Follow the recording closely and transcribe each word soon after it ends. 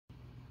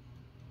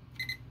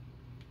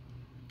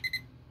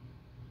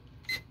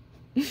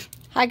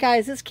Hi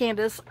guys, it's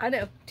Candace. I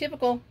know,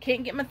 typical,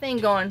 can't get my thing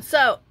going.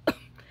 So,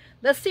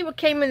 let's see what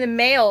came in the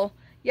mail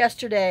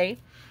yesterday.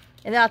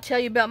 And then I'll tell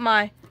you about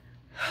my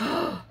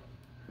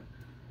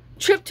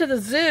trip to the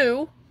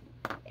zoo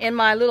and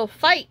my little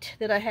fight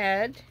that I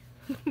had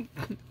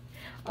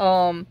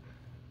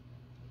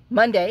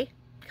Monday,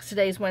 because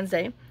today's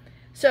Wednesday.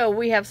 So,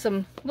 we have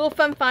some little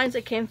fun finds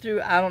that came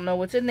through. I don't know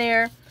what's in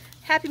there.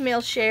 Happy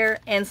Mail share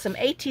and some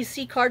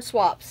ATC card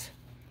swaps.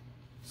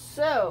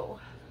 So...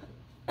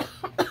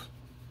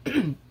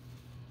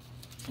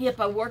 Yep,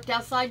 I worked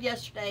outside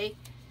yesterday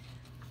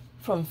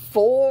from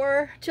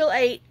 4 till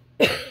 8,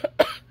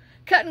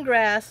 cutting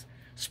grass,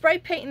 spray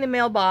painting the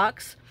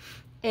mailbox,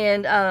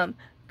 and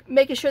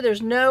making sure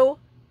there's no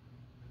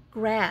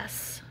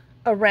grass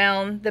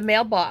around the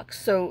mailbox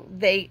so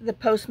the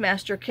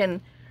postmaster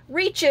can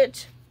reach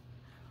it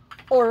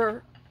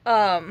or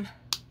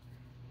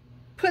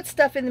put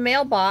stuff in the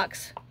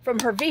mailbox from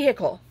her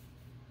vehicle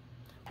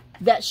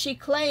that she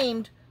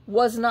claimed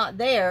was not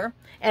there.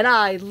 And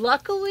I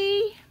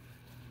luckily...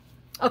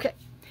 Okay,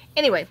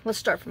 anyway, let's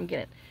start from the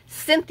beginning.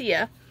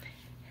 Cynthia,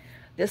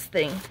 this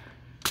thing,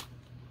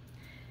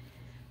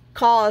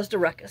 caused a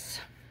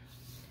ruckus.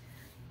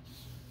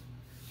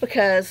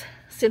 Because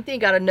Cynthia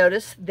got a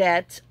notice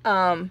that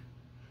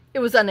it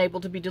was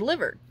unable to be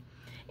delivered.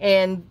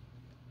 And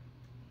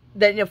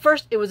that, you know,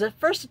 first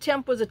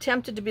attempt was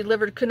attempted to be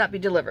delivered, could not be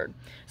delivered.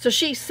 So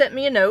she sent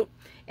me a note,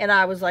 and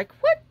I was like,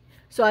 what?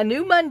 So I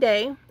knew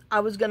Monday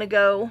I was going to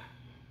go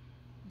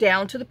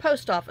down to the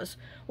post office.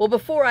 Well,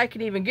 before I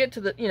could even get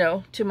to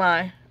the, to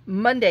my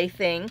Monday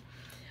thing,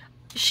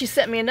 she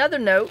sent me another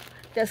note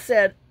that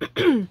said,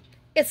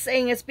 it's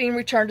saying it's being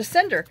returned to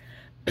sender.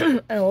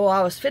 And oh,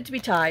 I was fit to be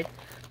tied.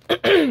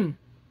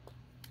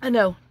 I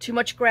know, too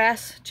much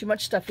grass, too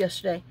much stuff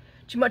yesterday.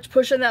 Too much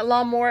pushing that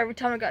lawnmower every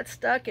time I got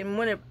stuck, and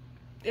when it,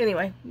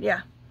 anyway,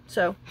 yeah,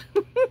 so.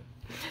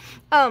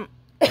 Oh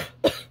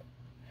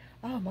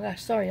my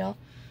gosh, sorry y'all.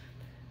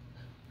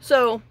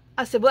 So,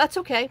 I said, well, that's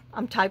okay.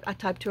 I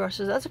typed to her. I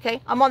said, that's okay.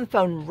 I'm on the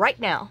phone right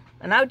now.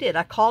 And I did.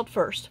 I called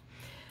first.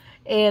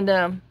 And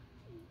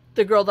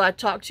the girl that I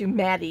talked to,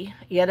 Maddie,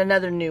 yet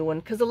another new one.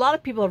 Because a lot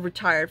of people have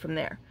retired from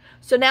there.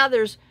 So now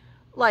there's,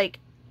 like,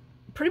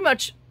 pretty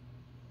much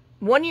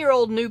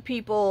 1-year-old new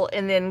people.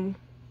 And then,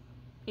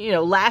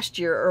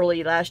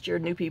 early last year,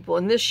 new people.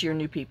 And this year,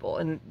 new people.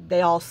 And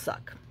they all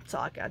suck. That's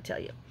all I gotta tell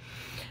you.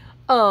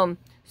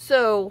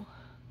 So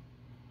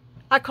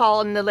I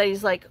call and the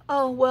lady's like,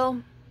 oh,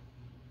 well,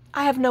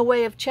 I have no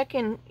way of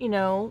checking,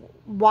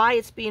 why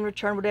it's being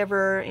returned,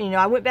 whatever.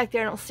 I went back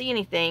there and I don't see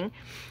anything.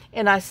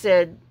 And I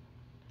said,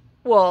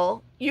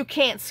 well, you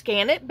can't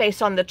scan it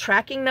based on the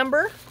tracking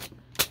number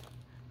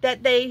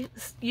that they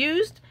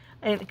used.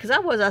 And because I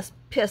was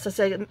pissed. I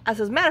said, as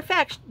a matter of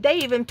fact, they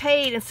even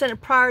paid and sent a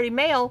priority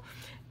mail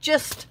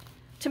just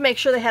to make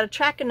sure they had a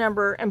tracking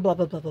number and blah,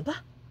 blah, blah, blah, blah.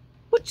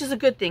 Which is a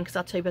good thing, because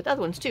I'll tell you about the other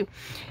ones too.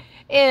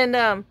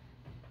 And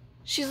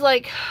she's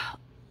like...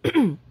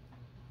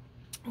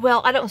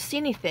 well, I don't see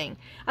anything.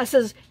 I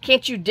says,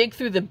 can't you dig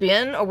through the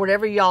bin or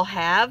whatever y'all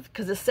have?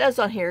 Because it says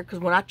on here, because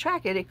when I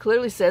track it, it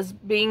clearly says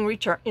being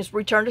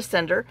returned to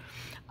sender.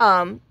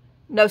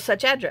 No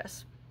such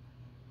address.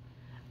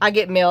 I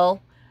get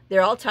mail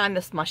there all the time.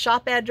 That's my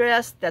shop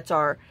address. That's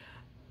our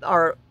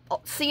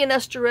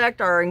C&S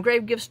Direct, our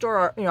engraved gift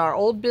store, our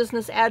old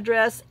business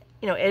address.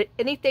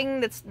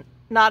 Anything that's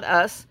not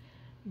us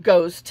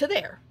goes to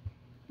there.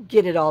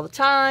 Get it all the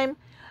time.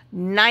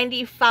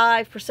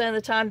 95% of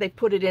the time they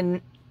put it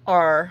in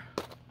our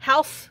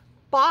house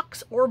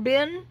box or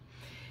bin.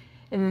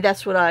 And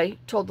that's what I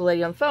told the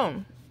lady on the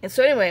phone. And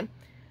so anyway,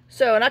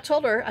 and I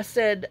told her, I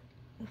said,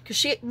 because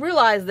she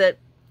realized that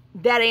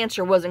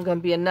answer wasn't going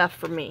to be enough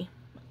for me.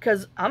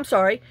 Because, I'm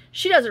sorry,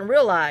 she doesn't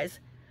realize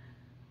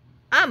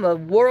I'm a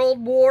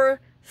World War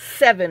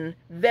VII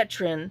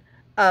veteran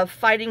of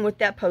fighting with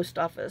that post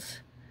office.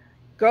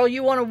 Girl,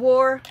 you want a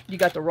war? You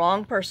got the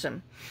wrong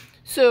person.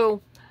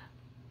 So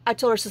I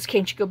told her, says,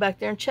 can't you go back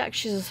there and check?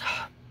 She says,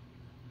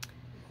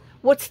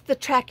 what's the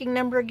tracking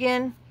number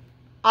again?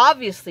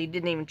 Obviously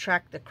didn't even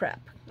track the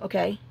crap,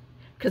 okay?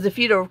 Because if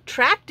you'd have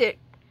tracked it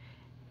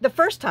the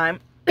first time,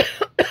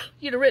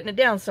 you'd have written it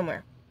down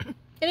somewhere.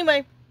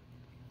 Anyway,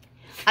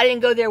 I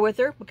didn't go there with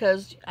her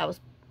because I was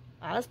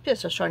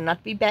pissed. I was trying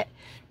not to be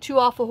too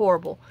awful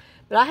horrible.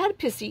 But I had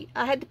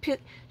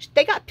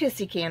they got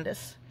pissy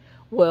Candace.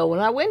 Well, when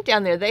I went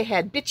down there, they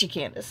had bitchy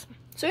Candace.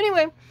 So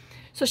anyway...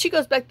 So she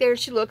goes back there and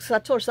she looks. So I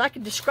told her, so I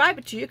could describe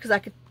it to you because I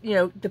could,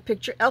 the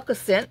picture Elka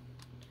sent.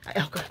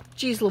 Elka,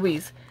 geez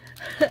Louise.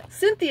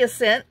 Cynthia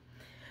sent.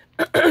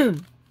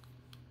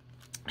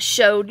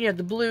 Showed,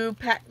 the blue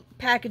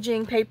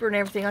packaging, paper, and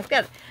everything like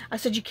that. I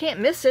said, you can't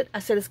miss it. I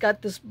said, it's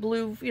got this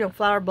blue,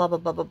 flower, blah, blah,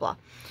 blah, blah, blah.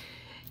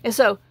 And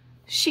so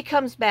she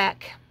comes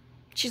back.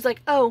 She's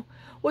like, oh,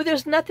 well,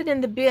 there's nothing in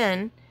the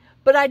bin.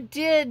 But I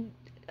did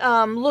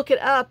look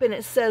it up and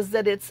it says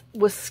that it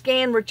was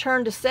scanned,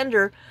 returned to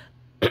sender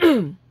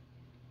in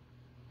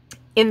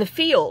the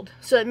field.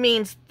 So it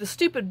means the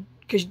stupid,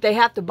 because they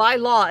have to by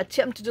law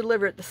attempt to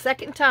deliver it the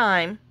second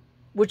time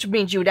which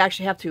means you would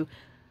actually have to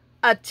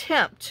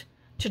attempt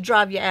to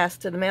drive your ass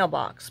to the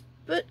mailbox.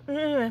 But,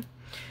 and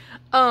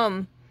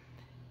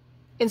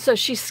so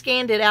she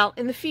scanned it out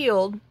in the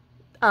field.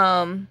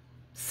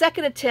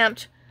 Second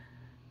attempt,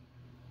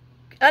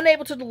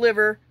 unable to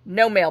deliver,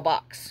 no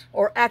mailbox.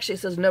 Or actually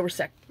it says no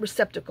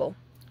receptacle.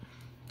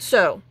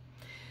 So,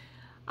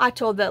 I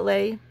told that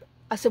lady,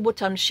 I said, what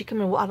time does she come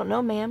in? Well, I don't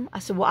know, ma'am. I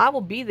said, well, I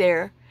will be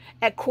there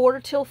at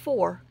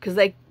 3:45, because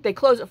they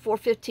close at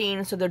 4:15,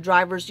 and so their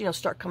drivers, you know,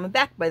 start coming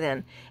back by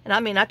then. And I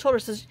mean, I told her,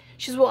 she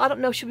says, well, I don't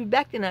know if she'll be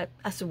back then.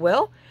 I said,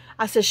 well,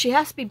 I said, she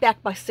has to be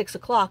back by 6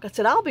 o'clock. I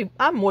said,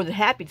 I'm more than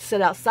happy to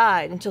sit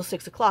outside until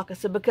 6 o'clock. I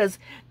said, because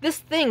this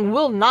thing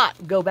will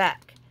not go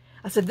back.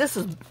 I said, this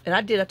is, and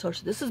I told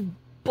her, this is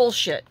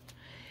bullshit.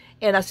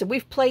 And I said,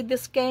 we've played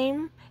this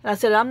game, and I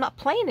said, I'm not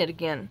playing it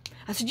again.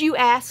 I said, you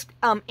ask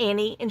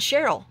Annie and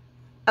Cheryl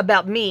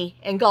about me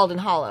and Golden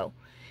Hollow.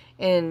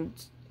 And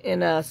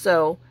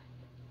so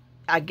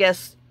I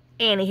guess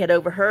Annie had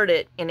overheard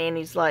it, and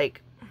Annie's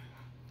like,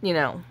 you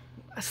know,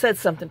 I said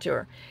something to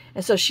her.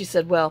 And so she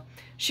said, well,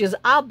 she goes,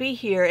 I'll be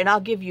here and I'll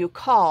give you a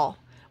call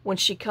when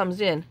she comes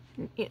in.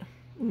 You know,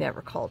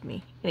 never called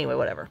me. Anyway,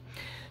 whatever.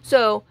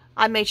 So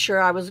I made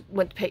sure I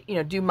went to pay, you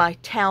know, do my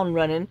town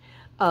running,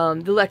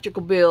 the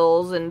electrical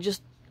bills, and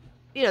just,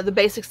 you know, the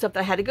basic stuff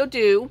that I had to go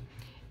do.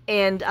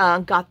 And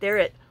got there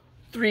at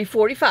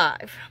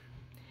 3:45.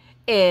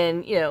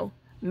 And, you know,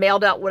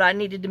 mailed out what I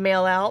needed to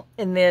mail out.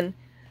 And then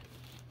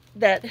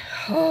that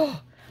guy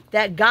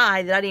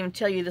that I didn't even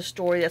tell you the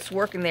story that's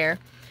working there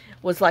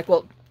was like,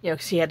 well, you know,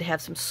 because he had to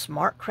have some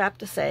smart crap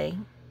to say.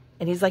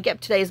 And he's like,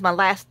 yep, today is my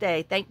last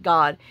day, thank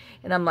God.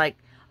 And I'm like,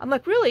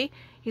 really?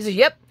 He says,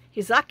 yep.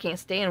 He says, I can't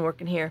stand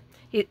working here.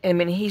 I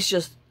mean, he's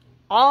just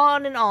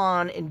on,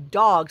 and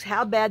dogs,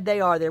 how bad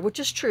they are there, which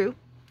is true.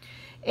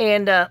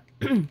 And,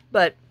 and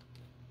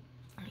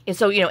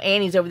so, you know,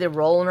 Annie's over there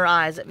rolling her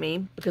eyes at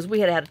me, because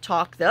we had a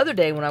talk the other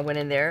day when I went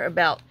in there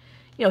about,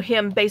 you know,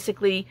 him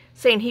basically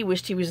saying he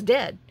wished he was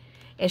dead.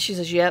 And she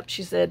says, yep.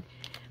 She said,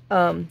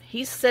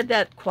 he's said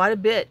that quite a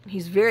bit.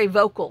 He's very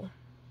vocal,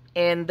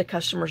 and the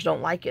customers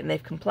don't like it, and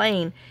they've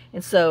complained.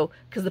 And so,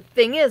 because the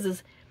thing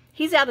is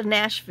he's out of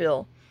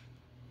Nashville.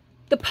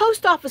 The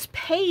post office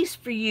pays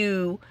for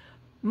you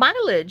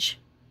mileage,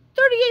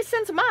 38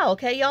 cents a mile,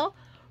 okay, y'all?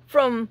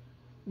 From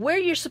where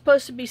you're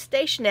supposed to be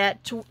stationed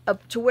at to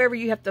wherever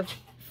you have to,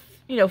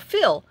 you know,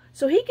 fill.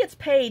 So he gets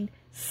paid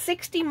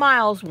 60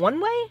 miles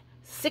one way,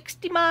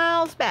 60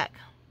 miles back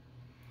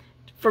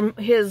from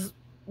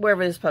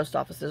wherever his post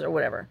office is or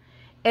whatever.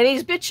 And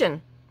he's bitching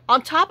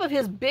on top of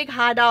his big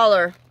high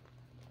dollar.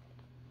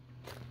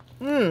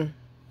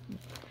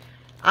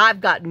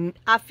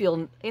 I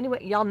feel,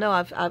 anyway, y'all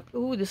know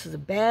ooh, this is a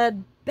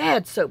bad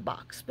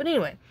soapbox. But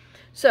anyway,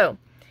 so,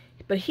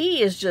 but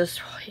he is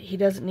just, he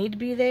doesn't need to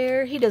be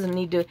there. He doesn't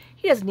need to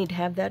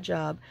have that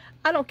job.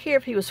 I don't care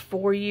if he was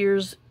 4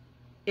 years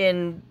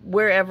in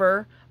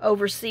wherever,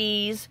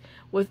 overseas,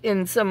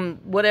 within some,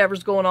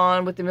 whatever's going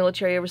on with the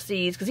military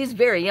overseas, because he's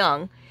very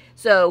young.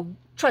 So,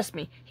 trust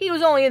me, he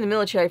was only in the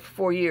military for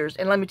 4 years.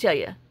 And let me tell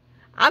you,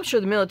 I'm sure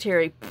the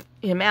military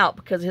him out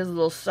because of his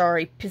little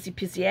sorry,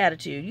 pissy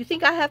attitude. You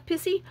think I have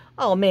pissy?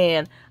 Oh,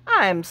 man,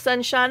 I'm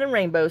sunshine and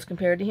rainbows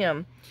compared to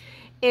him.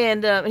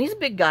 And he's a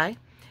big guy.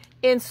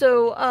 And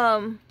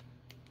so,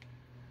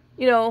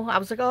 you know, I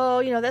was like, oh,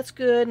 you know, that's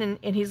good.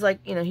 And he's like,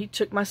 you know, he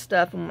took my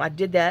stuff, and I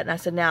did that. And I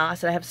said,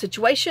 I have a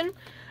situation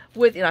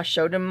with, and I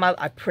showed him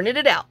I printed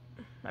it out.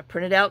 I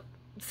printed out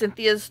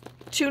Cynthia's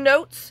 2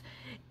 notes,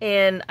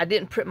 and I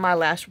didn't print my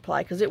last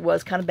reply because it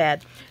was kind of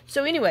bad.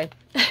 So anyway,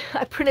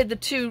 I printed the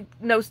 2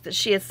 notes that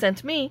she had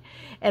sent me,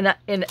 and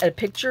a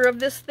picture of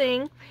this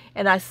thing.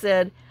 And I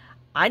said,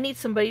 I need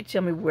somebody to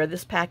tell me where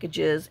this package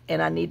is,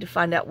 and I need to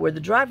find out where the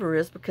driver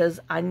is, because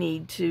I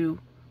need to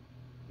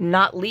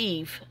not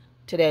leave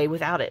today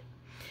without it.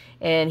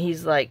 And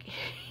he's like,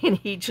 and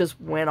he just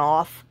went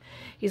off.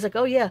 He's like,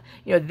 oh yeah,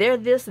 you know, they're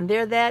this and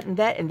they're that, and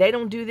they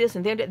don't do this,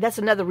 and that's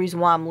another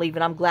reason why I'm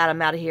leaving. I'm glad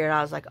I'm out of here. And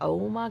I was like,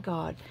 oh my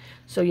God.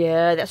 So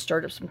yeah, that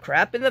stirred up some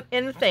crap in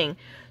the thing.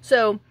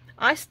 So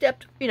I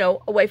stepped, you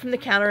know, away from the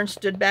counter and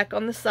stood back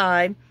on the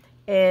side,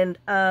 and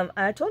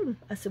I told him,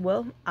 I said,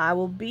 well, I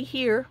will be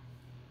here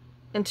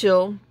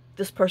until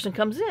this person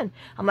comes in.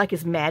 I'm like,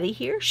 is Maddie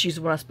here? She's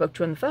the one I spoke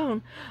to on the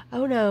phone.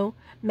 Oh no,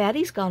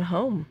 Maddie's gone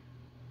home.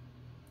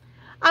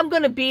 I'm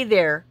going to be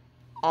there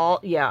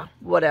yeah,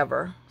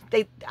 whatever.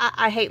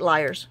 I hate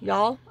liars,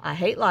 y'all. I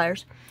hate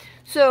liars.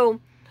 So,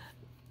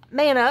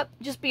 man up,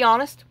 just be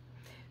honest.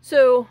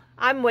 So,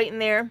 I'm waiting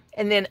there,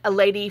 and then a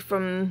lady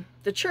from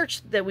the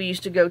church that we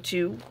used to go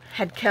to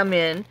had come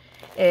in,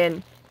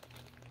 and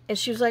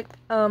she was like,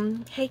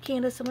 hey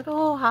Candace. I'm like,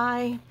 oh,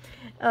 hi.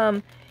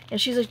 And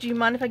she's like, do you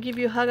mind if I give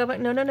you a hug? I'm like,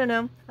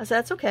 no. I said,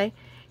 that's okay.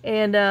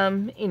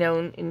 And, you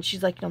know, and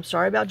she's like, I'm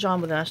sorry about John,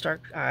 but then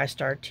I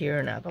start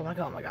tearing up. I'm like,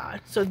 oh my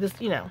God. So this,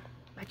 you know,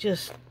 I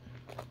just,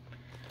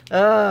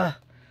 don't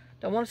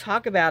want to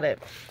talk about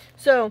it.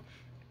 So,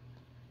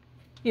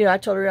 you know, I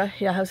told her,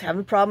 you know, I was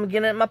having a problem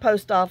getting at my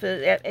post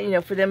office, you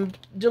know, for them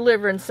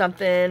delivering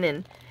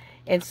something.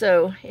 And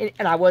so,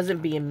 and I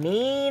wasn't being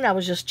mean. I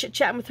was just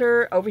chit-chatting with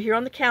her over here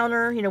on the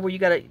counter, you know,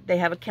 where they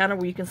have a counter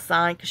where you can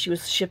sign, because she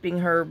was shipping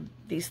her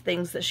these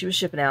things that she was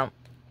shipping out.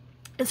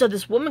 And so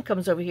this woman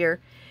comes over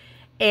here,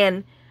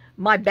 and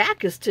my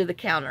back is to the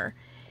counter.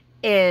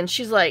 And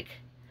she's like,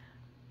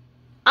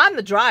 I'm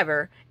the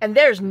driver, and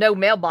there's no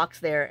mailbox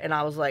there. And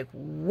I was like,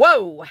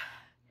 whoa.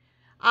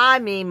 I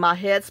mean, my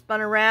head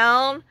spun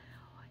around,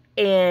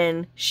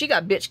 and she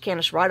got bitch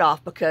Kandace right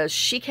off, because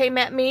she came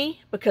at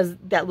me because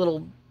that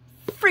little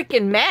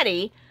freaking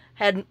Maddie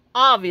had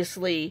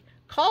obviously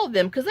called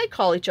them, because they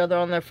call each other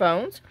on their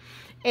phones,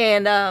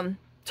 and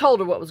told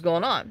her what was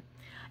going on.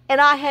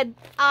 And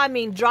I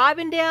mean,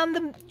 driving down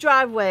the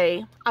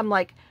driveway, I'm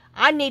like,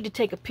 I need to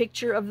take a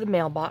picture of the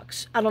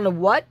mailbox. I don't know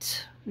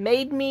what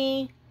made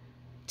me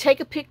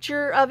take a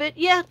picture of it.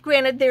 Yeah,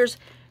 granted, there's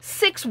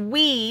 6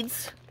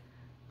 weeds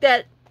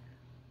that,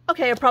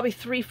 okay, are probably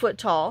 3 foot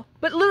tall,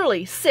 but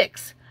literally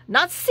 6,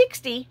 not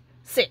 60,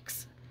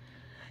 6.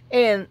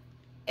 And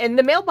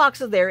the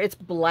mailbox is there. It's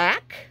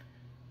black.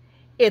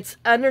 It's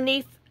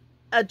underneath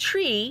a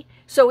tree,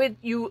 so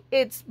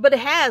but it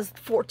has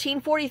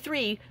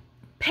 1443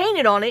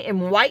 painted on it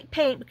in white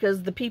paint,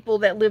 because the people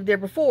that lived there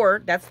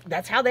before,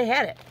 that's how they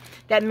had it.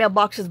 That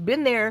mailbox has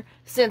been there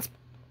since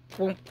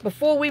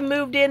before we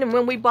moved in, and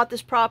when we bought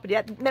this property.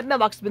 That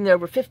mailbox has been there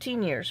over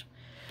 15 years.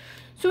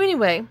 So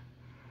anyway,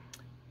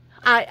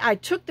 I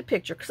took the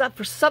picture, because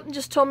for something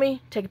just told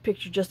me, take a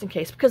picture just in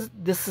case, because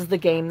this is the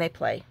game they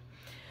play.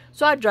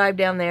 So I drive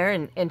down there,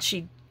 and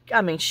she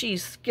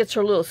gets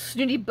her little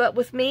snooty butt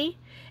with me,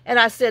 and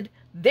I said,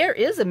 there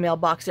is a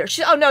mailbox there.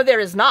 She, oh no, there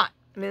is not.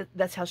 I mean,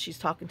 that's how she's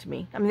talking to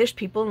me. I mean, there's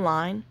people in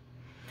line,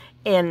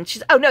 and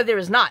she's, oh no, there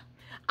is not.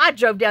 I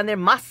drove down there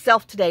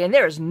myself today, and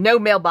there is no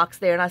mailbox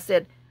there. And I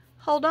said,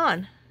 hold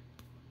on.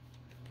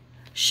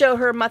 Show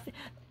her my,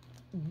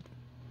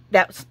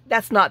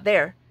 that's not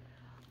there.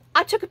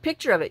 I took a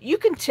picture of it. You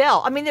can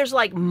tell. I mean, there's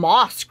like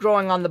moss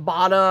growing on the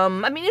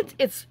bottom. I mean,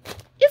 it's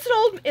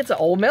an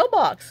old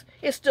mailbox.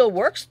 It still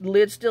works. The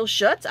lid still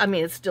shuts. I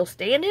mean, it's still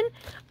standing.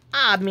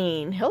 I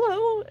mean,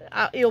 hello.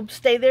 It'll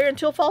stay there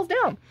until it falls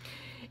down.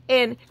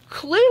 And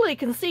clearly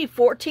can see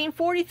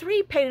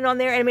 1443 painted on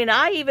there. I mean,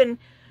 I even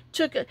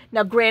took a,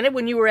 now granted,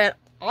 when you were at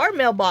our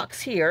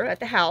mailbox here at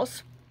the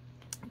house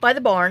by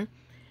the barn,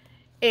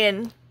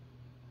 and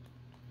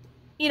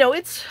you know,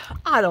 it's,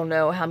 I don't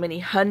know how many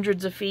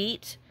hundreds of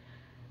feet,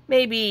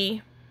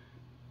 maybe,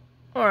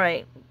 all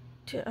right,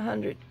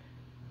 100,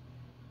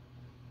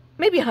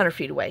 maybe 100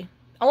 feet away.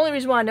 The only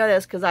reason why I know that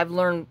is because I've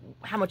learned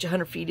how much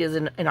 100 feet is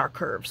in our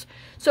curves.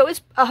 So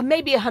it's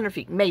maybe 100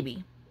 feet,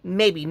 maybe,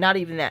 not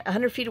even that,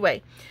 100 feet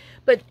away.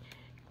 But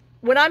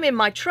when I'm in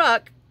my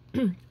truck,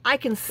 I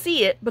can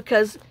see it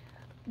because,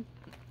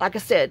 like I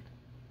said,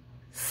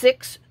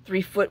 6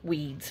 3-foot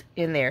weeds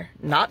in there.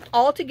 Not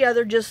all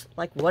together, just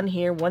like one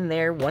here, one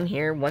there, one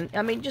here, one,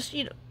 I mean, just,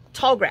 you know,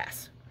 tall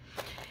grass.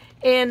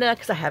 And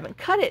because I haven't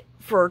cut it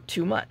for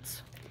 2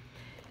 months.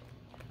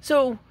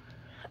 So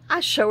I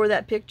show her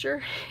that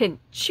picture, and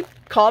she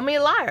called me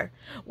a liar.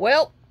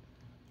 Well,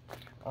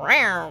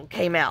 Rant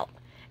came out,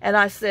 and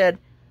I said,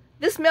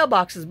 this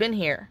mailbox has been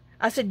here.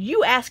 I said,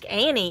 you ask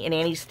Annie, and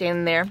Annie's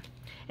standing there,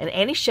 and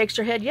Annie shakes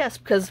her head yes,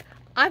 because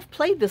I've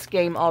played this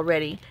game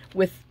already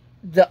with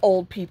the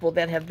old people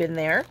that have been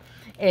there.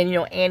 And, you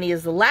know, Annie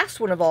is the last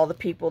one of all the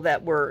people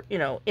that were, you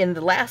know, in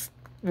the last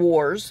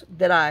wars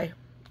that I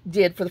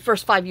did for the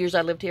first 5 years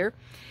I lived here.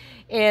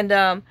 And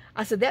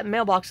I said, that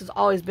mailbox has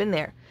always been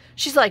there.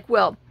 She's like,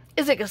 well,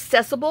 is it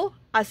accessible?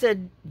 I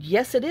said,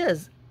 yes, it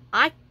is.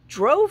 I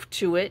drove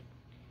to it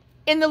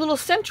in the little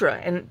Sentra,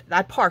 and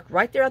I parked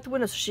right there at the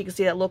window so she could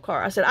see that little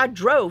car. I said, I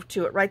drove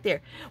to it right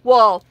there.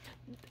 Well,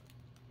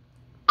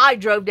 I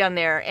drove down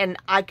there, and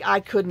I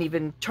couldn't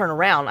even turn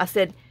around. I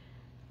said,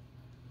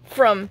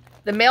 from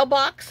the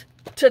mailbox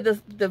to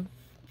the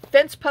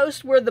fence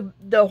post where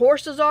the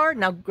horses are.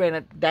 Now,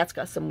 granted, that's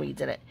got some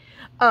weeds in it.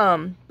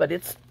 But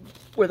it's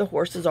where the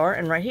horses are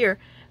and right here.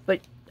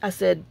 But I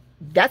said,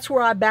 that's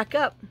where I back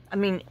up. I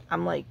mean,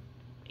 I'm like,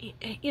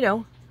 you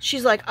know,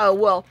 she's like, oh,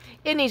 well,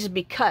 it needs to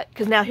be cut.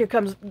 Because now here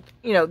comes,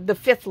 you know, the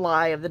 5th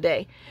lie of the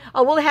day.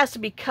 Oh, well, it has to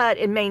be cut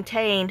and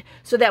maintained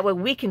so that way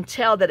we can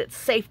tell that it's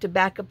safe to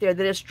back up there,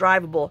 that it's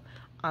drivable.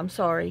 I'm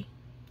sorry.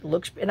 It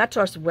looks, and I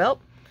told her, I said, well,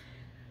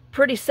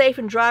 pretty safe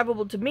and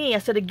drivable to me. I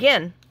said,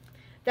 again,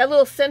 that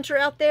little Sentra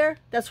out there,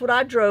 that's what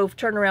I drove,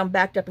 turned around,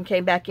 backed up, and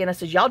came back in. I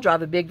said, y'all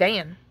drive a big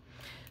van.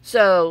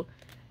 So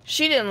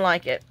she didn't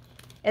like it.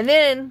 And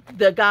then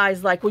the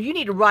guy's like, well, you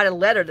need to write a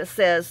letter that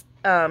says,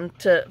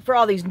 for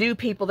all these new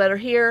people that are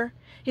here.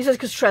 He says,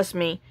 because trust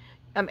me,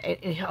 and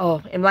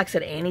like I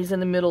said, Annie's in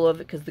the middle of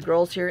it because the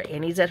girl's here.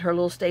 Annie's at her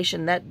little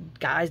station.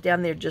 That guy's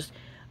down there just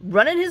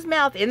running his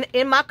mouth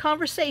in my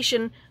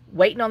conversation,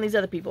 waiting on these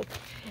other people.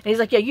 And he's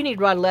like, yeah, you need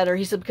to write a letter.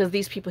 He said, because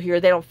these people here,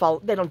 they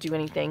don't do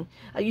anything.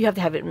 You have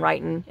to have it in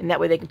writing, and that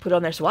way they can put it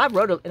on there. So I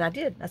wrote it, and I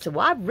did. I said,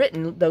 well, I've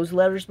written those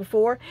letters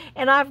before,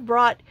 and I've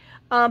brought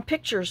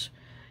pictures,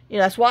 You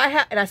know, that's why I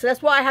have, and I said,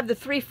 that's why I have the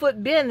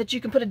 3-foot bin that you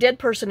can put a dead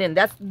person in.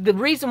 That's the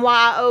reason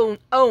why I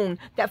own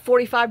that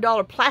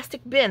 $45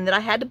 plastic bin that I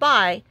had to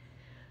buy,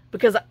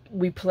 because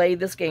we played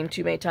this game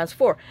too many times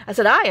before. I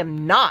said, I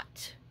am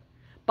not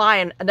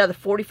buying another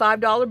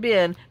 $45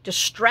 bin to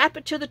strap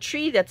it to the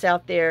tree that's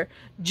out there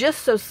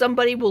just so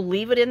somebody will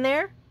leave it in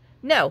there.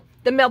 No,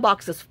 the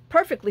mailbox is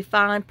perfectly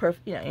fine.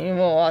 You know,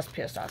 well, I was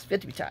pissed. I was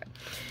fit to be tied.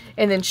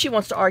 And then she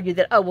wants to argue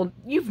that, oh, well,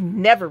 you've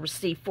never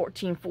received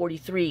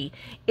 1443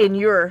 at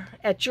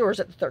yours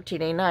at the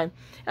 1389.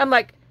 I'm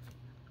like,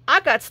 I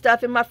got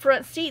stuff in my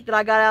front seat that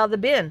I got out of the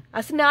bin.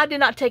 I said, no, I did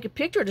not take a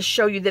picture to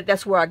show you that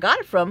that's where I got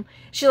it from.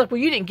 She's like, well,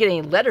 you didn't get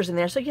any letters in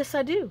there. So, yes,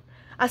 I do.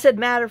 I said,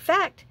 matter of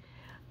fact,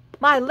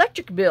 my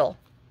electric bill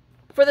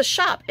for the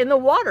shop and the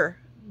water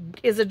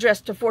is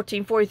addressed to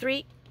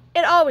 1443.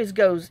 It always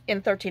goes in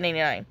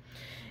 1389.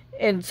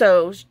 And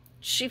so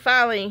she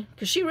finally,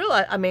 because she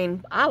realized, I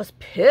mean, I was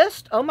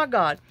pissed. Oh, my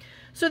God.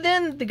 So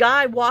then the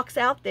guy walks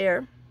out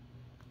there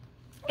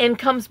and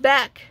comes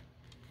back.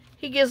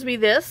 He gives me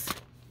this.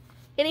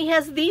 And he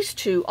has these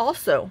two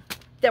also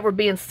that were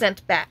being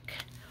sent back.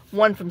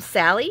 One from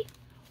Sally,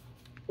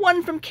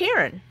 one from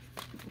Keryn.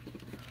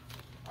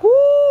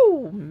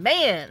 Whoo,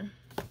 man.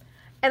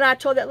 And I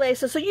told that lady,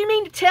 so you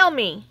mean to tell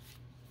me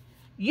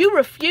you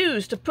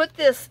refused to put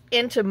this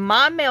into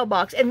my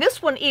mailbox? And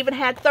this one even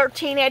had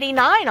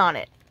 $13.89 on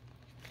it.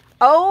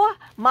 Oh,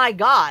 my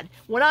God.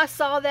 When I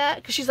saw that,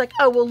 because she's like,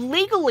 oh, well,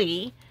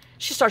 legally,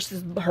 she starts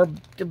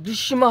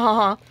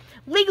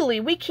legally,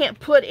 we can't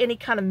put any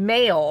kind of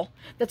mail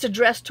that's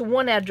addressed to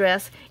one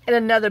address in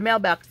another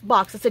mailbox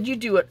box. I said, you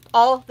do it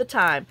all the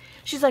time.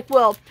 She's like,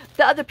 well,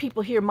 the other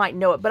people here might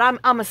know it, but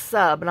I'm a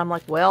sub. And I'm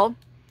like, well,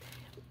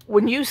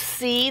 when you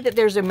see that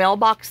there's a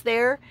mailbox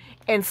there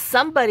and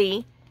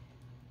somebody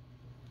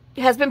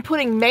has been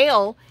putting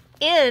mail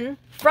in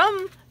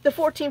from the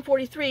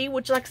 1443,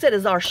 which, like I said,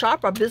 is our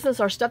shop, our business,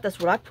 our stuff. That's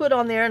what I put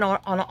on there and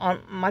on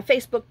my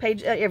Facebook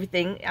page,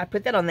 everything. I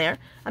put that on there.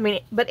 I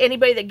mean, but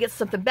anybody that gets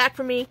something back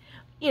from me,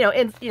 you know,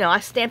 and, you know, I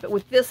stamp it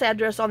with this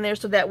address on there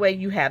so that way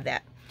you have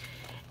that.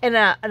 And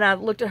I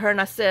looked at her and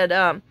I said,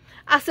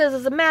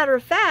 as a matter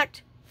of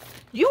fact,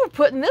 you were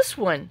putting this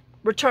one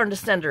return to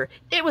sender.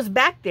 It was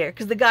back there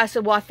because the guy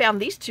said, well, I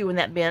found these two in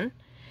that bin.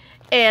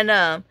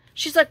 And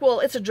she's like, well,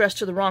 it's addressed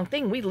to the wrong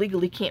thing. We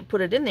legally can't put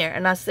it in there.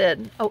 And I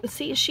said, oh,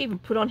 see, she even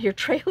put on here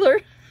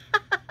trailer.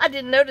 I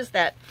didn't notice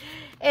that.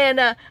 And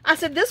I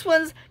said, this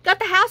one's got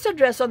the house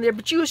address on there,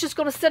 but you was just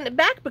going to send it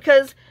back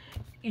because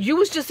you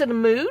was just in a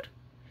mood.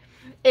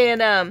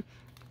 And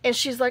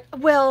she's like,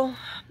 well,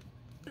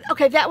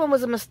 okay, that one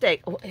was a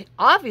mistake.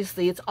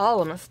 Obviously, it's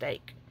all a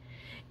mistake.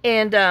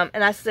 And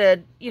I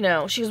said, you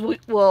know, she's,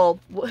 well,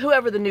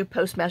 whoever the new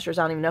postmaster is,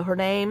 I don't even know her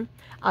name.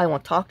 I don't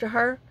want to talk to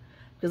her.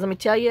 Because let me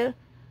tell you,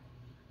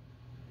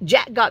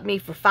 Jack got me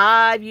for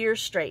 5 years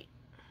straight.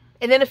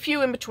 And then a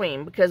few in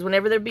between. Because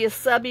whenever there'd be a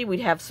subby, we'd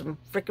have some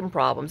freaking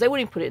problems. They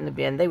wouldn't even put it in the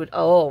bin. They would,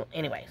 oh,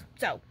 anyway.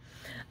 So,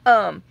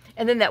 and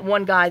then that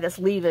one guy that's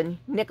leaving,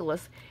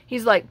 Nicholas,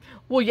 he's like,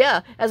 well,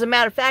 yeah, as a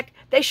matter of fact,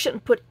 they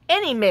shouldn't put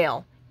any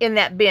mail in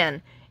that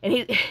bin.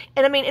 And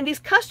I mean, and these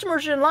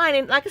customers are in line,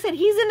 and like I said,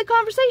 he's in the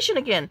conversation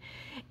again.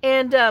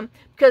 And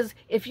because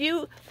if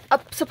you,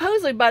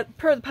 supposedly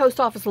per the post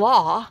office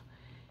law,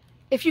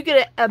 if you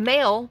get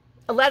a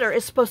letter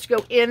is supposed to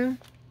go in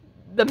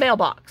the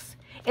mailbox.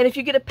 And if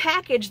you get a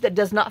package that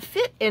does not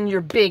fit in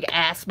your big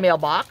ass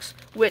mailbox,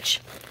 which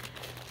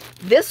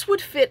this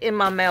would fit in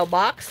my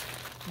mailbox,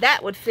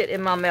 that would fit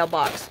in my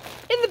mailbox,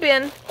 in the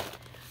bin.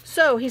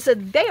 So he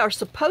said they are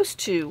supposed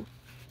to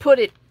put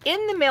it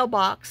in the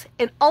mailbox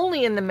and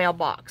only in the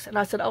mailbox. And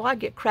I said, oh, I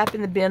get crap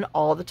in the bin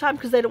all the time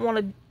because they don't want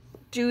to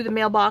do the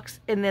mailbox.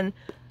 And then,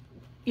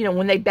 you know,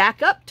 when they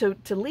back up to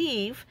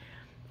leave,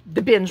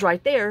 the bin's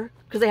right there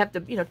because they have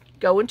to, you know,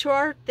 go into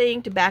our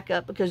thing to back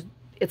up because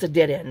it's a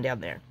dead end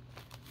down there.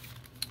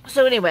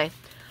 So anyway,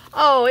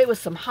 oh, it was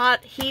some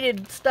hot,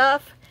 heated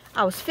stuff.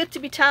 I was fit to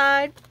be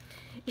tied.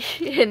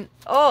 And,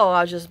 oh,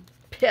 I was just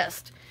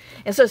pissed.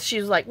 And so she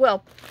was like,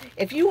 well,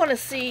 if you want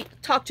to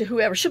talk to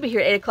whoever, she'll be here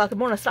at 8 o'clock in the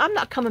morning. I said, I'm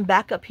not coming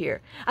back up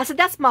here. I said,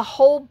 that's my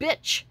whole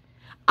bitch.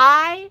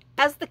 I,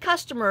 as the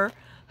customer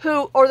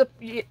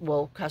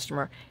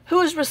customer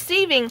who is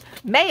receiving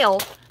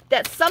mail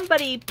that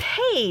somebody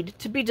paid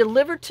to be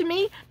delivered to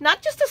me,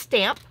 not just a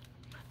stamp,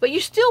 but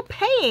you're still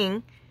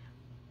paying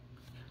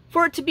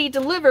for it to be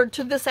delivered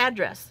to this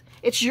address.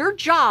 It's your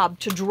job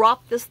to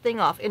drop this thing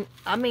off. And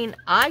I mean,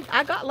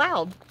 I got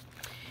loud.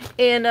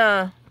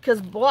 And,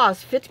 because, boy, I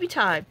was fit to be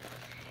tied.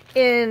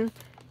 And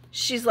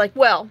she's like,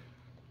 well,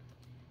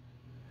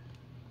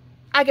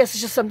 I guess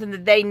it's just something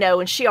that they know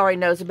and she already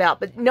knows about,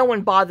 but no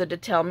one bothered to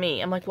tell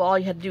me. I'm like, well, all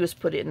you had to do is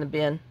put it in the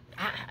bin.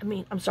 I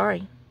mean, I'm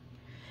sorry.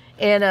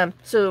 And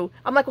so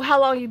I'm like, well, how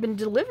long have you been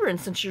delivering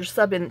since you're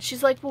subbing?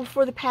 She's like, well,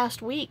 for the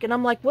past week. And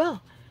I'm like,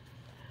 well,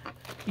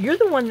 you're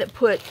the one that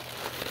put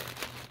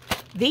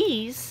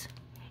these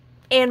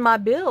and my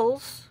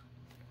bills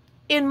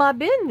in my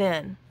bin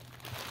then.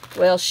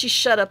 Well, she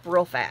shut up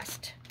real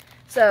fast.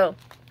 So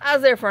I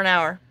was there for an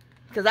hour.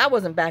 because I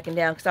wasn't backing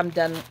down because I'm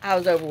done. I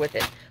was over with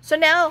it. So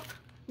now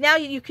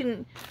you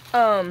can,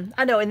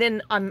 I know, and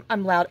then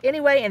I'm loud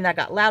anyway, and I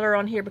got louder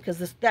on here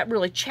because that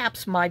really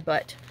chaps my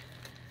butt.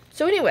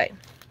 So anyway,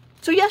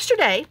 so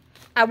yesterday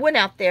I went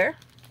out there,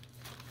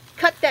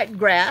 cut that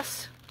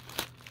grass,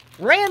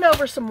 ran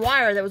over some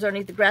wire that was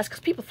underneath the grass because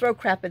people throw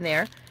crap in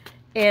there,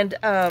 and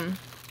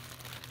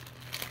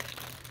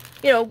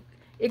you know,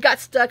 it got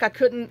stuck. I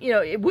couldn't, you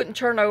know, it wouldn't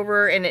turn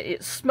over, and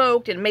it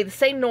smoked, and it made the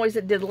same noise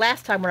it did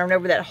last time when I went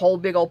over that whole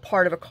big old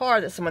part of a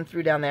car that someone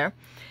threw down there.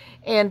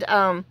 And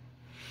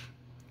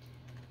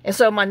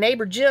so my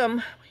neighbor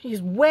Jim,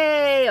 he's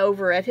way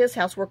over at his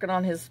house working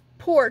on his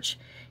porch.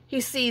 He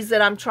sees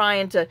that I'm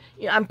trying to,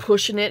 you know, I'm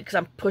pushing it because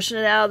I'm pushing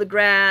it out of the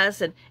grass,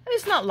 and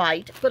it's not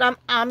light, but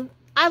I'm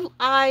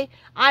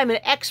an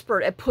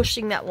expert at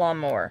pushing that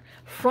lawnmower.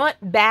 Front,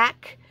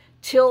 back,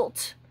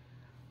 tilt,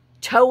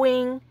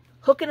 towing,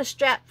 hooking a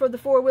strap for the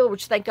four-wheeler,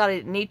 which thank God I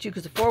didn't need to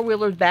because the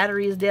four-wheeler's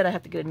battery is dead. I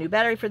have to get a new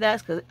battery for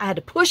that because I had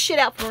to push it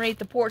out from underneath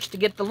the porch to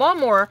get the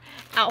lawnmower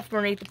out from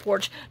underneath the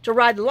porch to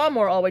ride the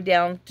lawnmower all the way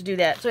down to do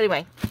that. So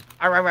anyway,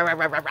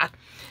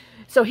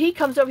 so he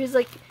comes over, he's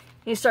like,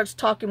 he starts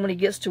talking when he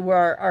gets to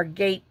where our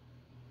gate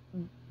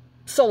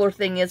solar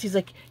thing is. He's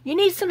like, you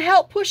need some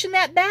help pushing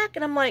that back?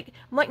 And I'm like,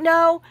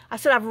 no. I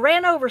said, I've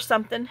ran over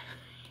something.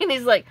 And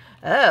he's like,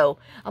 oh.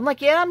 I'm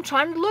like, yeah, I'm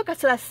trying to look. I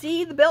said, I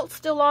see the belt's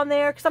still on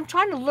there because I'm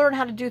trying to learn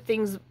how to do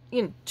things,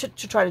 you know,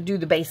 to try to do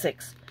the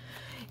basics.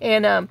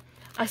 And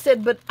I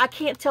said, but I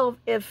can't tell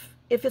if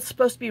it's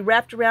supposed to be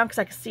wrapped around because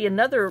I can see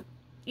another,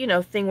 you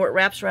know, thing where it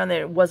wraps around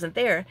there. It wasn't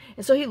there.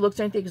 And so he looks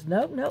at it and he goes,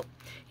 nope.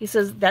 He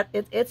says that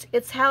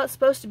it's how it's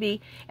supposed to be.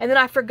 And then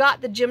I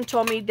forgot that Jim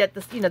told me that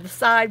the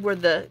side where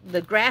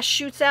the grass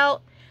shoots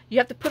out, you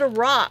have to put a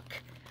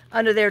rock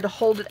under there to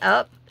hold it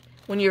up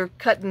when you're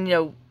cutting, you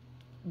know,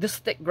 this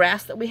thick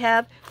grass that we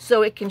have,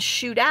 so it can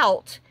shoot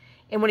out.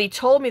 And when he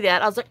told me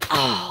that, I was like,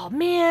 oh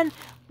man,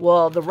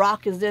 well, the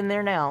rock is in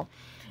there now.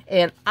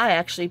 And I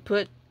actually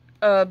put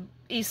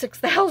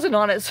E6000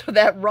 on it so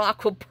that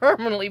rock will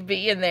permanently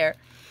be in there.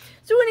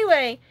 So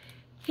anyway,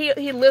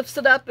 he lifts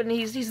it up and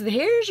he said,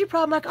 here's your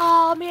problem. I'm like,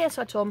 oh man.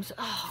 So I told him,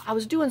 oh, I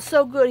was doing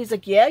so good. He's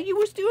like, yeah, you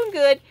was doing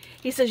good.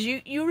 He says,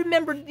 you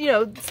remember, you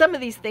know, some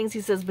of these things.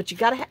 He says, but you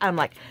gotta I'm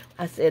like,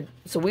 I said,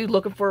 so we were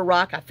looking for a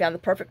rock. I found the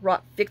perfect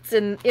rock fixed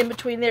in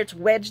between there. It's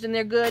wedged in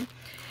there good.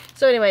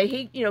 So anyway,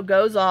 he, you know,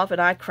 goes off and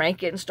I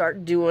crank it and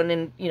start doing,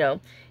 and, you know,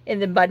 and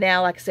then by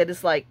now, like I said,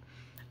 it's like,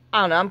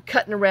 I don't know, I'm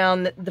cutting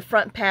around the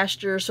front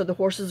pasture so the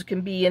horses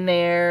can be in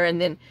there, and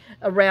then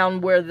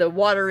around where the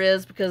water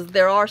is, because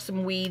there are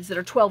some weeds that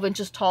are 12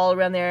 inches tall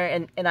around there,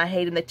 and I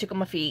hate them. They tickle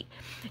my feet,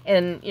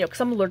 and, you know,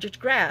 because I'm allergic to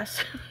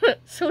grass.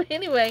 So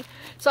anyway,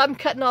 so I'm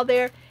cutting all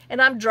there,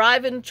 and I'm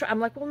driving. I'm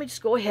like, well, let me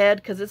just go ahead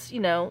because it's, you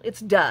know, it's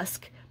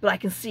dusk, but I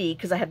can see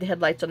because I have the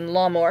headlights on the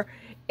lawnmower.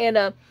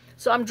 And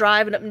so I'm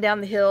driving up and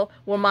down the hill.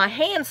 Well, my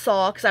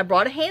handsaw, because I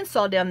brought a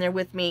handsaw down there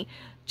with me,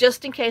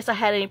 just in case I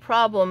had any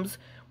problems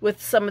with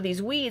some of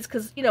these weeds,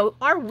 because, you know,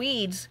 our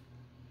weeds,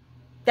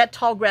 that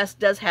tall grass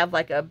does have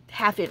like a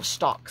half-inch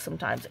stalk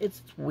sometimes.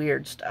 It's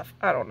weird stuff.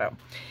 I don't know.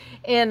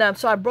 And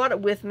so I brought it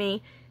with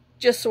me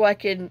just so I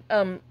could,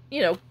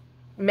 you know,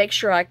 make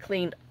sure I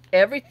cleaned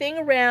everything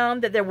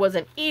around, that there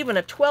wasn't even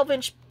a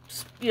 12-inch,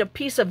 you know,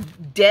 piece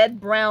of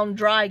dead brown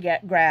dry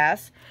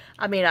grass.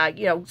 I mean, I,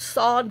 you know,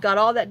 sawed, got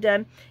all that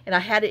done, and I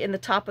had it in the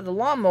top of the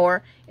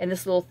lawnmower in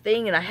this little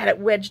thing, and I had it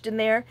wedged in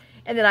there.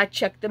 And then I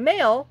checked the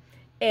mail,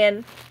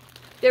 and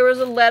there was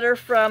a letter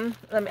from,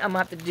 I'm going to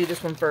have to do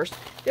this one first.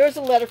 There was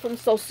a letter from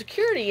Social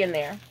Security in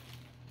there.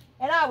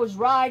 And I was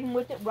riding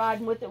with it,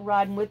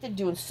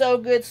 doing so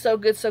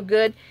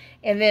good.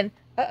 And then,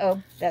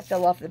 uh-oh, that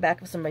fell off the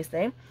back of somebody's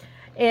thing.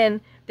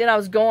 And then I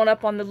was going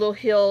up on the little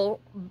hill,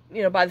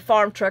 you know, by the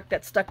farm truck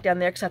that's stuck down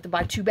there because I have to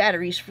buy 2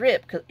 batteries for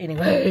it. Because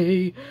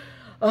anyway,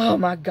 oh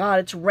my God,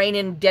 it's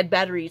raining dead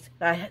batteries.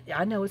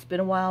 I know it's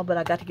been a while, but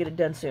I got to get it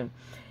done soon.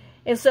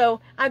 And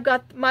so I've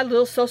got my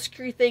little Social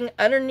Security thing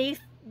underneath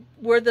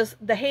where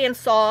the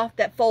handsaw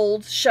that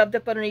folds shoved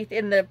up underneath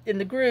in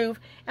the groove.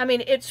 I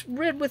mean, it's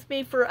rid with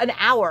me for an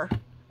hour,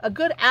 a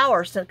good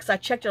hour, because I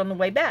checked it on the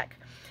way back.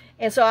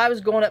 And so I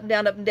was going up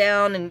and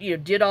down, and, you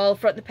know, did all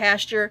front of the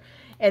pasture,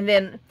 and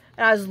then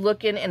I was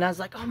looking, and I was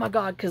like, oh my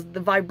God, because the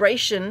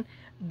vibration,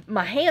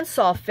 my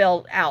handsaw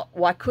fell out.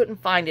 Well, I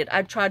couldn't find it.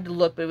 I tried to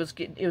look, but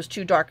it was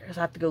too dark, because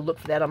I have to go look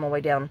for that on my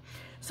way down.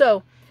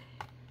 So,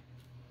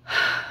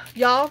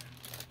 y'all,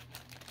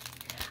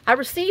 I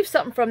received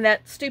something from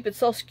that stupid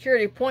Social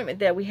Security appointment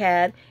that we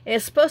had, and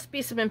it's supposed to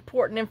be some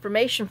important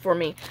information for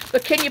me.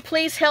 But can you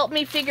please help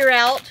me figure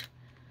out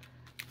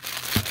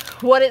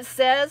what it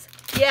says?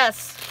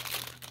 Yes,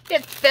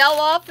 it fell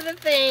off of the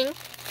thing.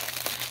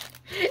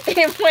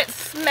 It went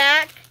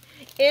smack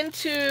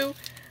into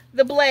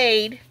the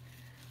blade.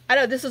 I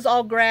know this is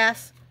all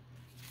grass,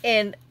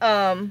 and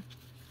yeah.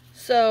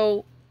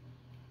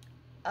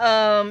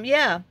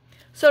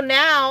 So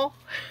now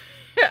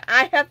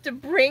I have to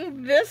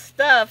bring this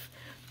stuff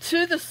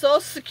to the Social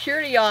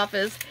Security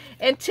office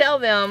and tell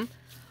them,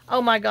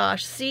 Oh my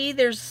gosh. See,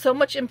 there's so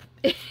much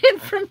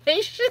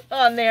information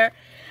on there.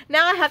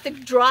 Now I have to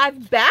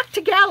drive back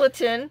to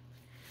Gallatin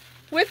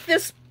with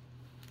this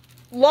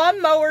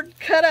lawnmower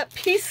cut up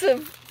piece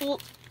of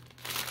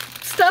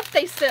stuff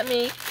they sent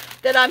me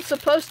that I'm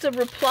supposed to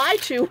reply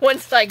to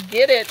once I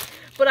get it,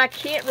 but I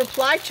can't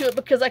reply to it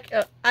because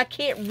I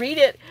can't read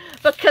it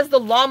because the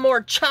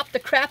lawnmower chopped the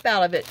crap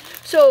out of it.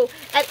 So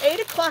at 8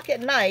 o'clock at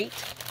night,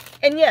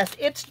 and yes,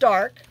 it's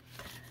dark,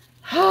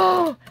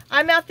 I'm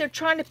out there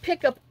trying to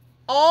pick up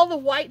all the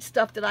white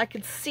stuff that I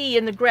could see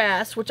in the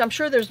grass, which I'm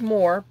sure there's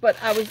more, but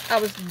I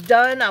was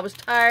done, I was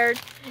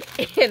tired,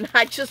 and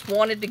I just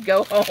wanted to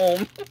go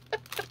home.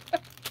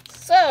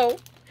 So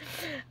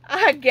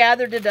I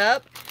gathered it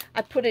up.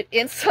 I put it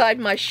inside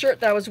my shirt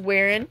that I was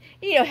wearing.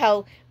 You know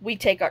how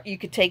you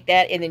could take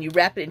that and then you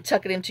wrap it and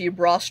tuck it into your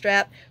bra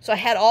strap. So I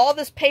had all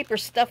this paper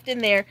stuffed in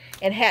there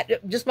and had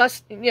just my,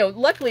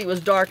 luckily it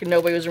was dark and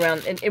nobody was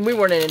around, and we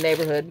weren't in a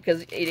neighborhood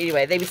because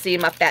anyway, they'd be seeing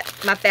my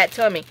fat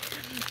tummy.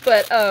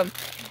 But,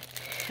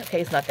 okay,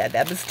 it's not that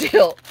bad, but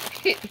still,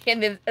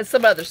 and then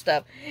some other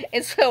stuff.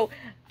 And so,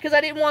 because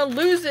I didn't want to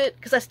lose it,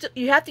 because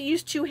you have to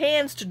use 2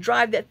 hands to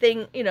drive that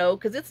thing,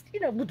 because it's,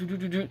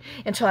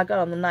 until I got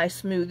on the nice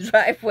smooth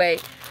driveway.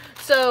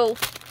 So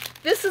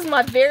this is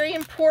my very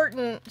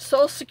important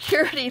Social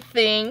Security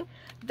thing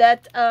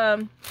that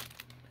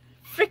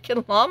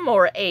freaking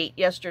lawnmower ate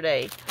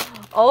yesterday.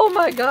 Oh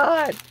my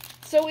God.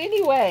 So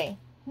anyway,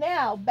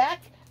 now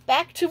back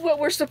to what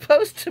we're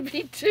supposed to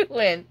be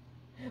doing.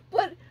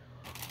 But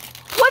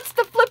what's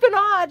the flipping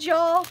odds,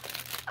 y'all?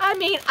 I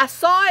mean, I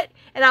saw it,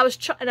 and I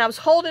was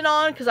holding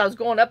on because I was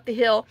going up the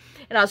hill,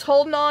 and I was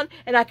holding on,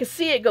 and I could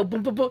see it go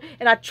boom, boom, boom,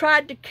 and I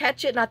tried to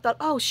catch it, and I thought,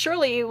 oh,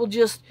 surely it will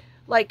just,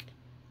 like,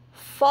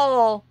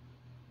 fall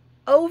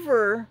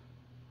over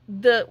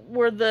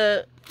where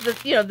the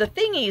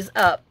thingy's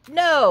up.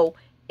 No,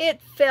 it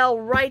fell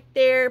right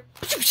there.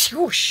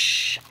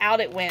 Whoosh,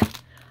 out it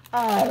went.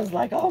 I was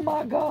like, oh,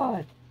 my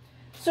God.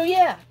 So,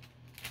 yeah.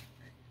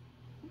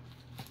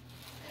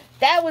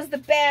 That was the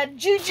bad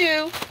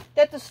juju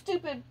that the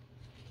stupid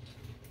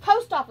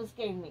post office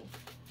gave me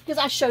because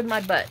I showed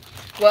my butt.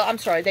 Well, I'm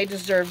sorry. They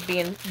deserve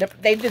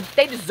they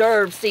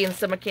deserve seeing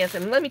some of Candace.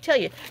 And let me tell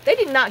you, they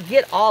did not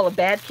get all of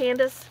bad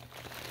Candace.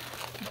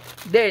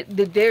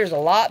 There's a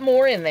lot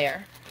more in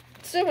there.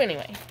 So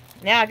anyway,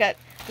 now I got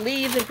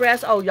leaves and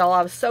grass. Oh, y'all,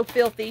 I was so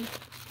filthy.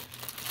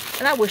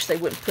 And I wish they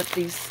wouldn't put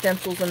these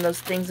stencils and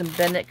those things and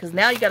bend it, because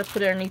now you got to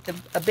put it underneath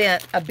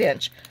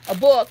a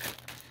book.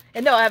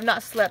 And no, I have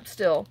not slept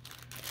still,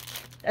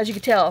 as you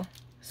can tell.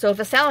 So if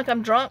I sound like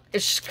I'm drunk,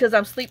 it's because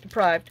I'm sleep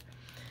deprived.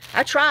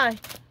 I try,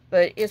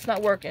 but it's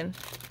not working.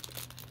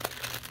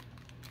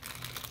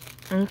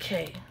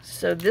 Okay,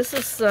 so this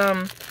is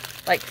some,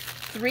 like,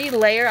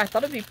 3-layer. I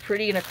thought it'd be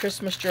pretty in a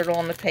Christmas journal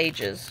on the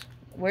pages.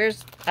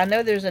 I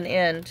know there's an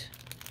end.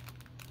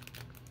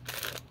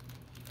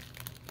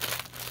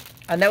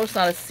 I know it's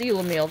not a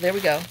seal meal. There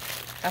we go.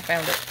 I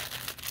found it.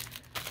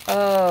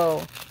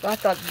 Oh, I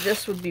thought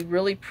this would be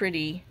really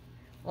pretty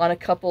on a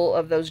couple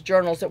of those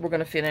journals that we're going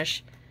to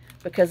finish,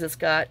 because it's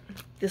got,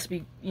 this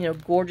would be,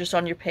 gorgeous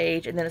on your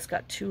page, and then it's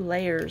got 2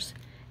 layers,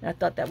 and I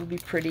thought that would be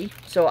pretty.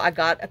 So I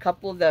got a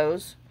couple of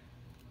those.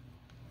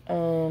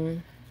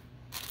 Oh,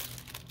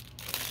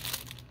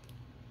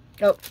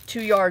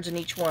 2 yards in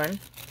each one.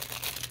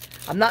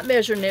 I'm not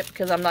measuring it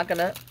because I'm not going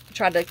to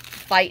try to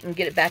fight and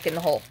get it back in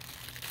the hole.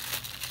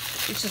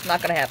 It's just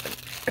not going to happen.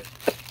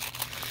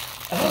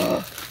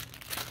 Oh.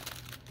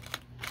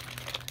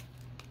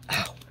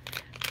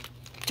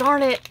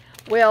 Darn it.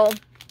 Well,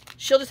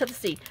 she'll just have to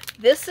see.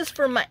 This is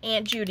for my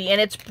Aunt Judy, and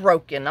it's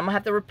broken. I'm going to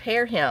have to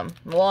repair him.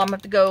 Well, I'm going to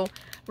have to go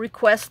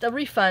request a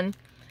refund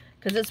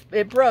because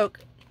it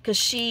broke, because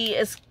she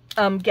is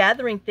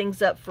gathering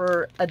things up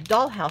for a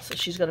dollhouse that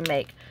she's going to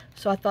make.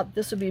 So I thought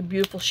this would be a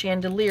beautiful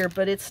chandelier,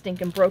 but it's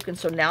stinking broken.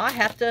 So now I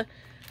have to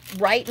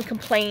write and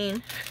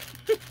complain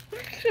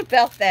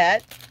about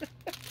that.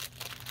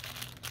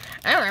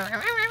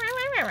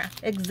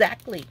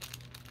 Exactly.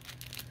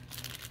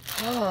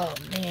 Oh,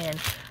 man.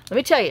 Let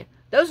me tell you,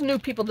 those new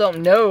people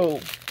don't know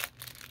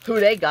who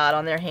they got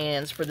on their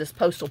hands for this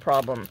postal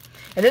problem.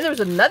 And then there was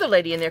another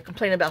lady in there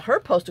complaining about her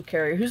postal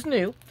carrier who's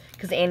new,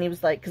 because Annie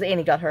was like, because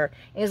Annie got her.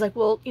 And he's like,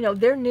 well,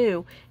 they're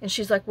new. And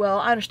she's like, well,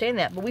 I understand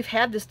that, but we've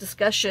had this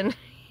discussion.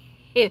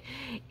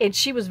 And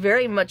she was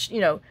very much,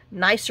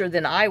 nicer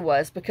than I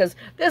was, because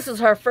this is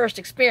her first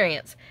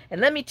experience.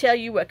 And let me tell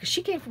you what, because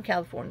she came from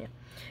California.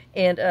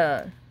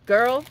 And,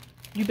 girl,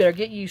 you better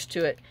get used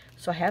to it.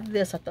 So I have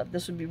this. I thought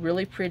this would be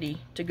really pretty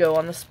to go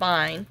on the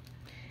spine.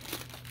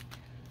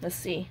 Let's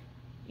see.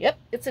 Yep,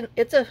 it's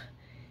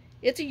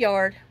a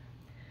yard.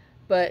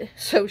 But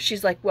so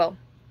she's like, well,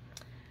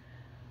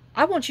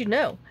 I want you to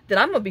know that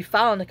I'm gonna be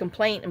filing a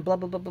complaint and blah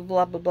blah blah blah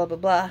blah blah blah blah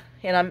blah.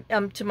 And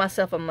I'm to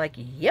myself, I'm like,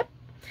 yep.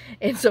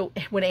 And so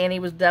when Annie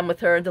was done with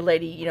her, the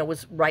lady,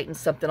 was writing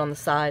something on the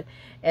side,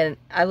 and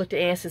I looked at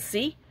Annie and said,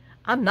 see,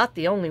 I'm not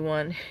the only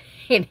one.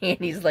 And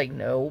Annie's like,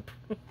 nope.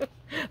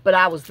 But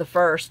I was the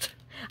first.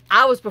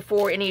 I was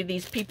before any of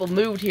these people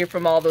moved here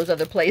from all those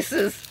other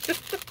places.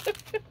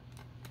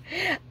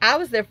 I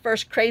was their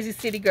first crazy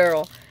city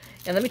girl.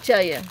 And let me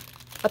tell you,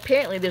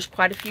 apparently there's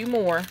quite a few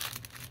more.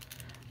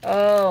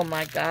 Oh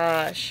my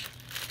gosh.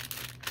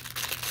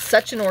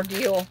 Such an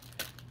ordeal.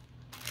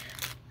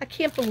 I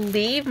can't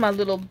believe my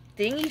little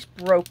dinghy's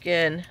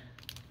broken.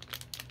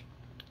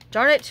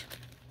 Darn it.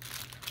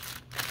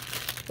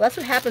 Well, that's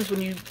what happens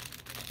when you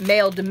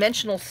mail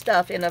dimensional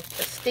stuff in a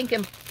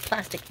stinking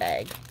plastic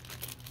bag.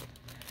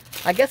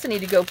 I guess I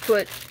need to go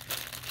put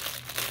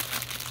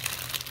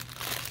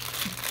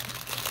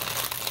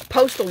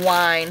Postal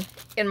wine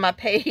in my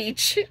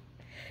page.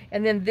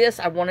 And then this,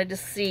 I wanted to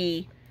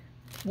see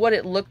what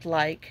it looked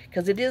like.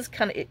 Because it is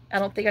kind of, I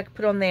don't think I could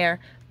put on there.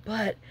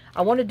 But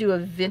I want to do a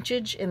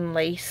vintage and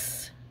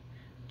lace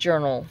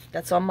journal.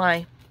 That's on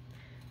my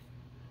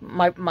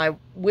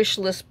wish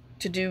list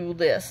to do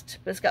list.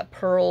 But it's got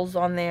pearls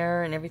on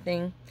there and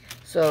everything.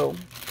 So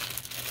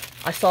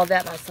I saw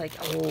that and I was like,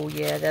 oh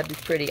yeah, that'd be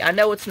pretty. I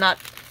know it's not,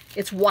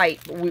 it's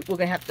white, but we're going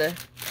to have to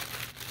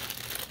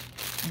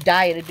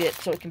dye it a bit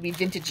so it can be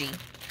vintagey.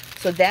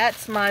 So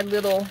that's my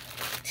little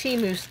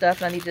Temu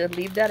stuff. And I need to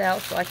leave that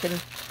out so I can,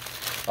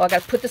 oh, I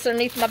got to put this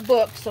underneath my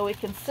book so it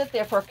can sit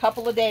there for a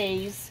couple of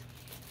days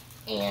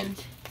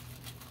and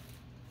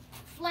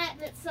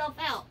flatten itself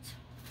out.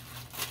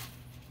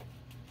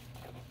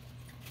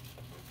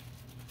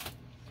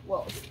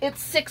 Well,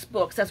 it's 6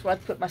 books. That's where I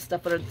put my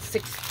stuff under.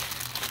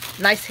 6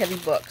 nice heavy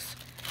books.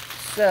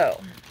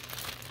 So,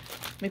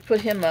 let me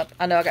put him up.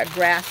 I know I got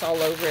grass all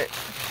over it.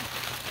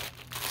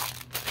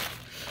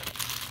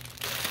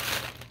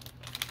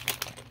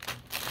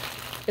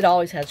 It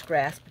always has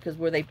grass because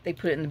where they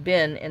put it in the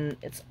bin and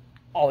it's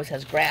always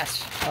has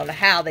grass. I don't know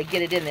how they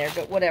get it in there,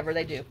 but whatever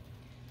they do.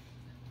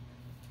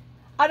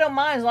 I don't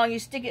mind as long as you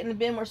stick it in the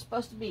bin where it's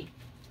supposed to be.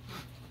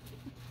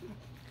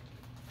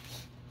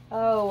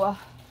 Oh,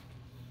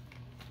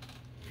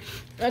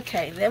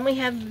 okay, then we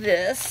have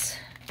this.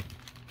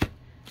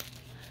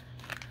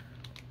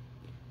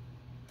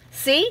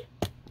 See?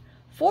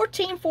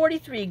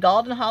 1443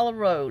 Golden Hollow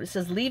Road. It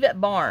says leave at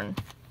barn.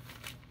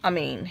 I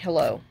mean,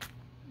 hello.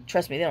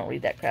 Trust me, they don't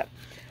read that crap.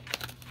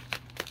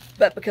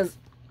 But because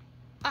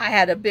I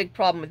had a big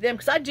problem with them,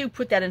 because I do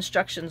put that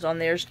instructions on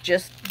theirs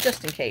just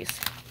in case.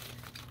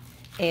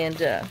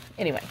 And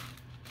anyway.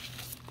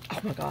 Oh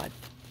my God.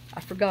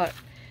 I forgot.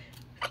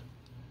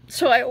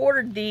 So I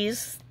ordered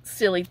these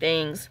silly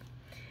things.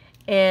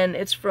 And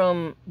it's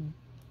from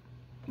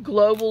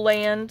Global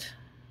Land.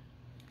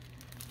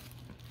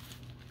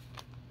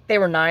 They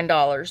were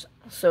 $9.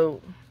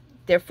 So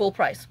they're full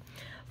price.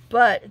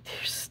 But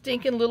they're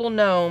stinking little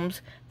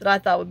gnomes that I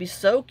thought would be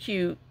so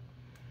cute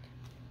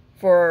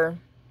for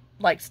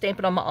like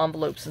stamping on my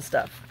envelopes and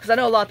stuff. Because I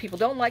know a lot of people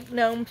don't like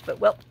gnomes, but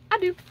well, I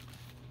do.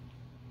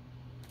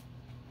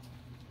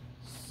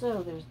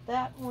 So there's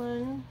that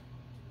one.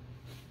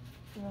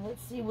 Now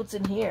let's see what's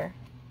in here.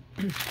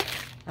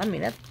 I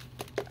mean, that's,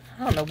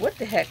 I don't know what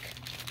the heck.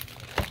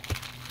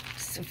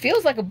 It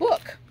feels like a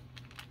book.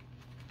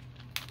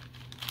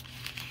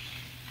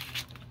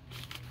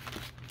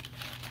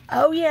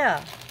 Oh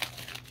yeah.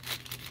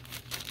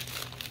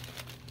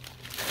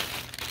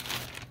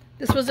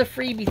 This was a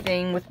freebie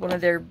thing with one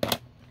of their,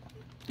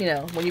 you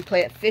know, when you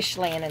play at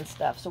Fishland and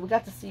stuff. So we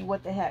got to see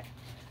what the heck.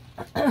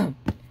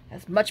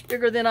 That's much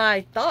bigger than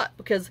I thought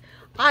because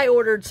I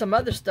ordered some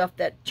other stuff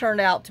that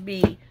turned out to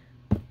be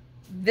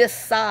this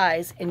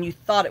size and you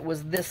thought it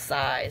was this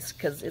size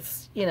because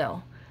it's, you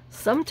know,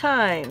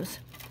 sometimes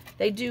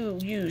they do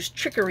use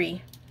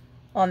trickery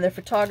on their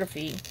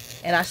photography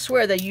and I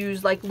swear they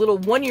use like little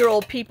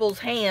 1-year-old people's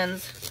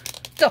hands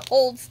to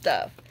hold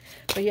stuff.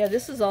 But yeah,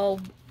 this is all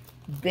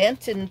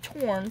bent and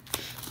torn.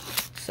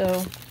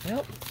 So,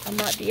 well, I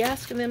might be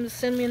asking them to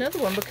send me another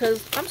one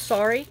because I'm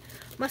sorry,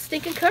 my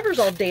stinking cover's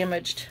all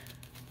damaged.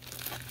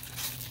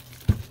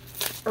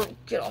 Oh,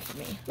 get off of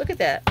me. Look at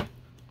that.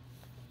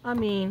 I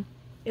mean,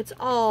 it's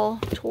all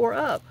tore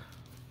up.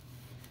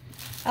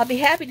 I'll be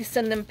happy to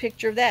send them a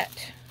picture of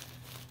that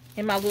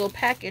in my little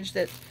package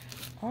that,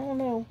 I don't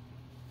know,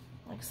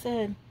 like I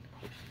said.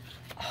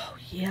 Oh,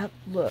 yep,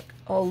 look.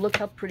 Oh, look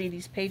how pretty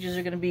these pages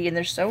are going to be. And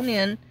they're sewn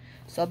in,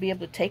 so I'll be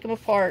able to take them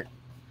apart.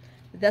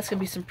 But that's going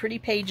to be some pretty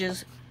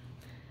pages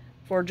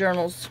for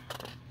journals.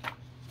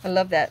 I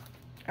love that.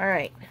 All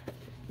right.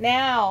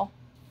 Now,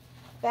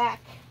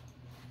 back.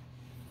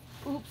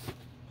 Oops.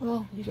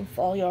 Well, you can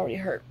fall. You already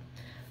hurt.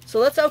 So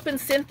let's open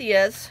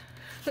Cynthia's,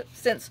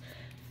 since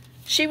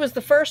she was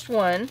the first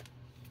one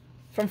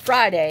from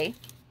Friday.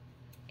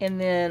 And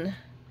then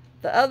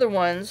the other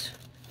ones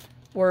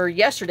were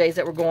yesterday's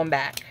that were going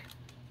back.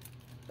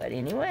 But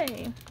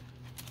anyway.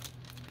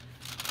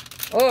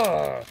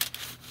 Oh.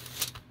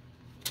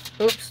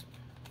 Oops.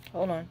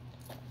 Hold on.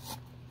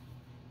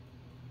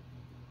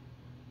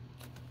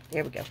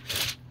 There we go.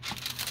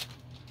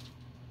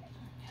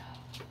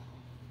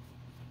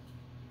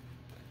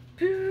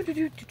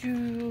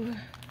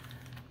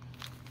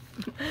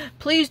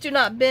 Please do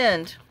not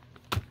bend.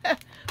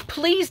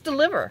 Please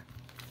deliver.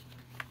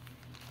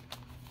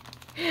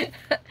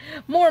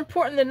 More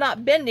important than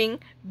not bending,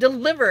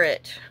 deliver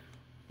it.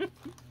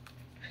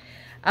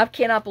 I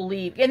cannot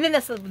believe. And then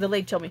that's the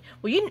lady told me,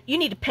 well, you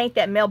need to paint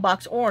that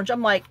mailbox orange.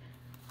 I'm like,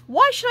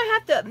 why should I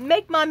have to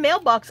make my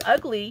mailbox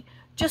ugly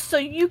just so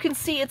you can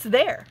see it's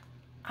there?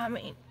 I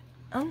mean,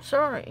 I'm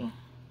sorry.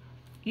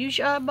 Use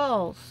your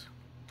eyeballs.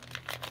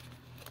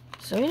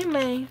 So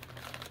anyway,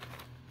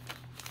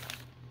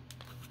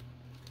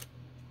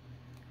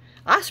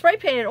 I spray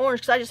painted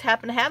orange because I just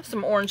happen to have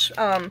some orange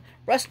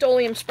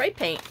Rust-Oleum spray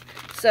paint.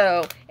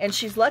 So, and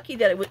she's lucky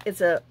that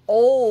it's a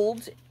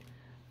old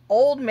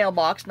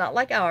mailbox, not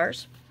like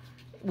ours,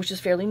 which is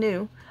fairly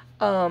new.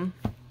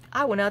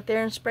 I went out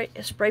there and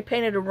spray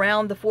painted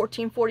around the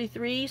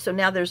 1443. So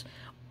now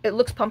it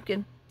looks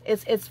pumpkin.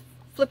 It's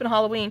flipping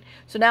Halloween.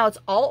 So now it's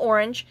all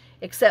orange,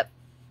 except,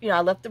 you know,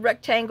 I left the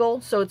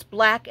rectangle, so it's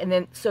black, and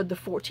then, so the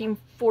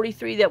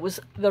 1443, that was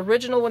the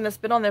original one that's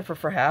been on there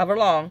for however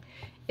long,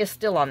 is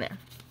still on there.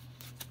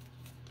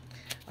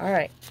 All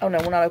right. Oh, no,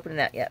 we're not opening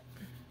that yet.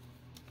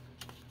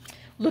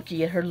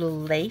 Looky at her little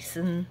lace,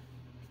 and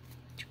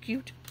too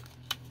cute.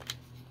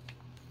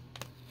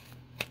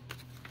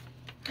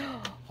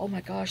 Oh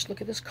my gosh,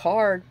 look at this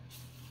card.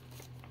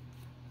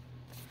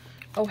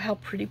 Oh, how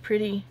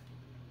pretty.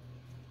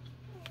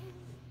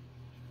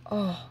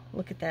 Oh,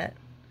 look at that.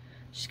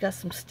 She's got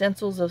some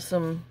stencils of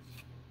some,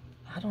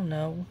 I don't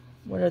know,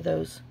 what are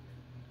those?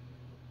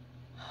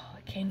 Oh,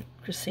 I can't,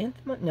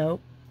 chrysanthemum? No,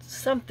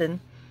 something.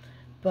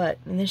 But,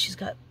 and then she's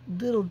got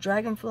little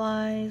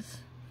dragonflies.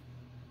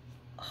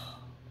 Oh,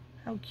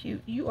 how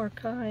cute. You are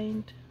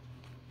kind.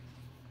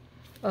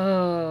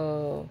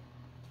 Oh.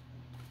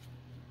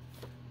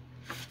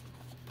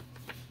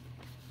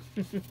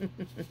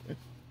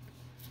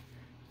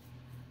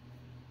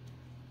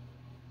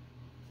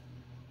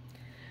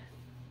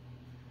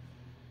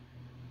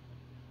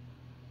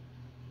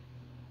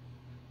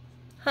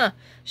 Huh.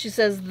 She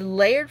says the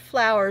layered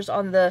flowers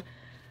on the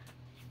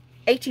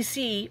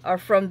ATC are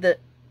from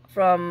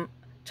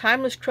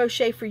Timeless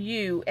Crochet for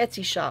You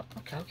Etsy shop.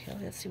 Okay,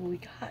 let's see what we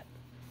got.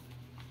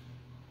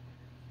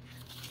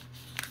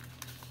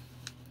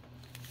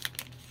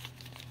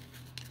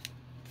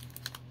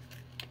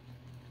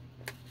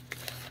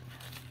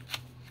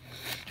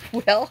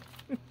 Well,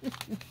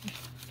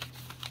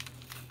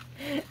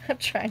 I'm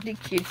trying to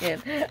get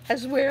in. I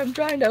swear I'm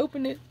trying to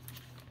open it.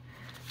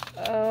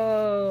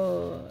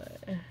 Oh,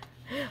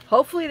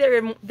 hopefully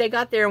they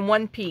got there in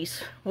one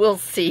piece. We'll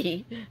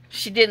see.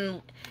 She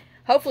didn't.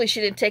 Hopefully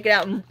she didn't take it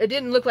out, and it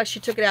didn't look like she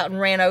took it out and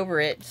ran over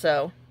it.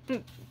 So,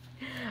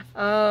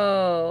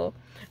 oh,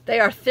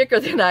 they are thicker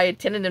than I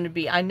intended them to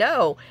be. I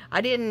know.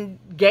 I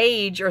didn't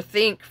gauge or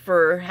think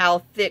for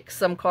how thick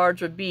some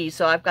cards would be.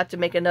 So I've got to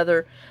make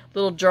another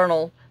little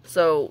journal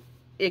so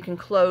it can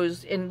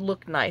close and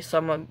look nice. So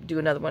I'm gonna do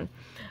another one.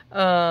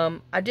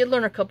 I did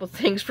learn a couple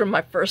things from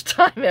my first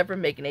time ever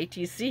making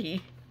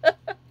ATC.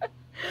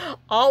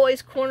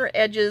 Always corner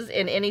edges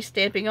and any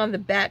stamping on the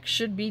back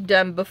should be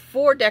done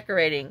before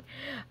decorating.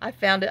 I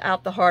found it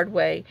out the hard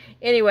way.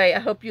 Anyway, I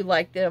hope you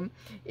liked them.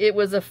 It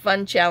was a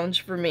fun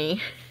challenge for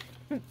me.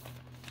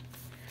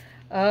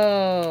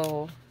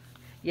 Oh,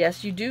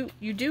 yes, you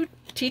do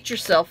teach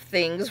yourself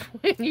things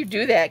when you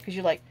do that, because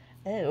you're like,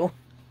 oh,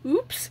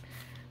 oops.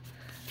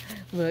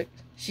 Look,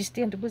 she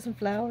stamped it with some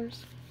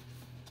flowers.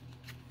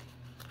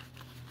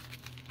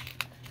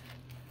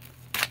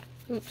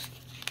 Oops.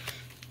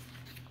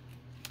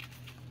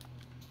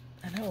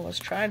 I know, I was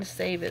trying to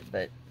save it,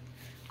 but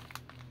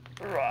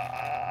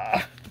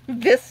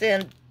this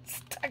end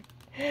stuck,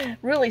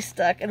 really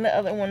stuck, and the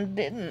other one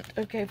didn't.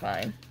 Okay,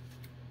 fine.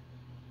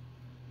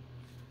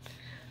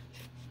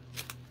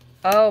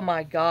 Oh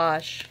my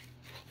gosh.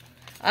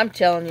 I'm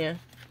telling you.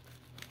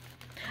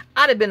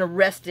 I'd have been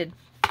arrested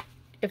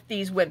if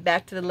these went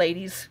back to the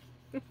ladies.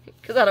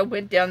 Because I'd have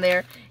went down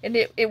there and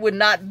it would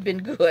not have been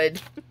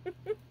good.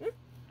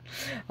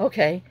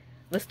 Okay,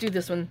 let's do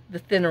this one, the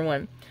thinner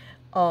one.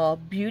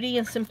 Beauty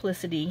and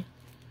Simplicity.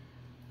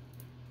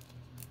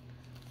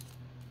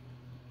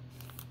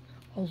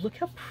 Oh, look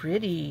how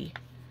pretty.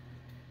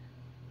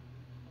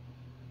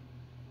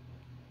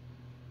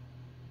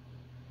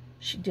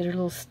 She did her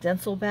little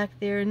stencil back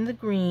there in the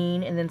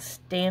green and then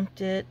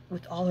stamped it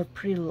with all her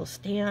pretty little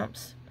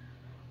stamps.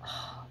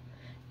 Oh,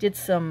 did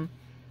some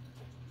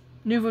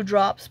Nouveau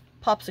Drops,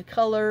 pops of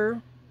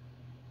color.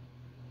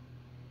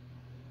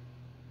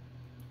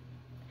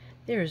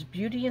 There's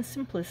beauty and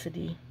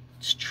simplicity.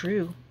 It's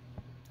true.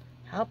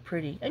 How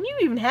pretty. And you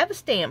even have a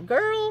stamp,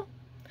 girl.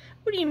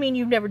 What do you mean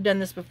you've never done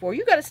this before?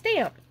 You got a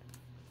stamp.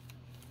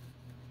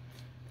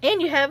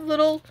 And you have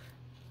little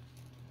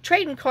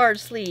trading card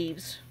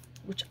sleeves,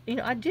 which, you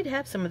know, I did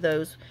have some of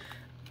those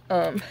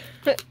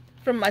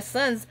from my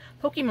son's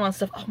Pokemon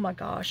stuff. Oh my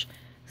gosh.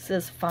 It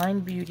says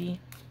Fine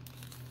Beauty.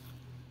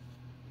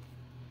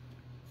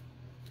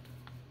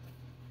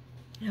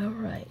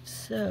 Alright,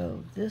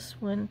 so this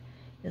one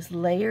is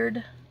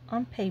layered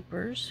on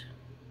papers.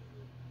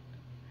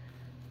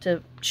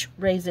 To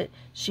raise it,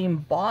 she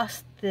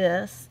embossed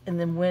this and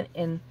then went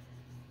and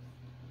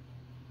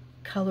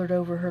colored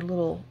over her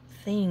little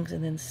things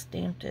and then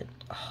stamped it.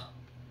 Oh,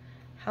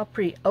 how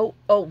pretty. Oh,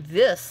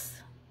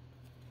 this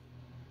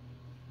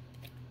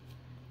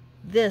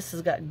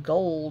has got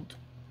gold,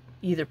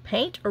 either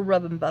paint or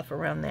rub and buff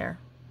around there.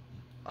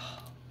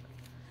 Oh,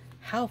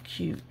 how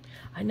cute.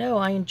 I know,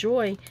 I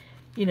enjoy,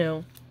 you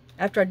know,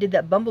 after I did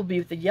that bumblebee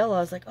with the yellow,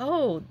 I was like,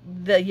 oh,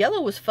 the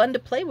yellow was fun to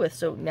play with,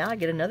 so now I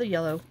get another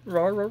yellow.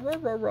 Raw, raw, raw,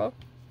 raw, raw.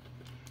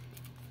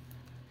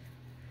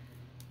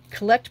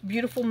 Collect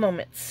beautiful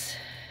moments.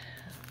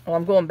 Oh,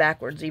 I'm going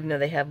backwards, even though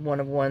they have one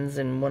of ones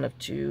and one of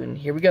two, and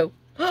here we go.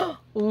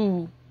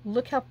 Ooh,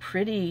 look how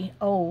pretty.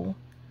 Oh,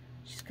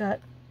 she's got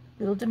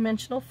little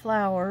dimensional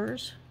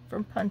flowers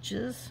from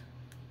punches.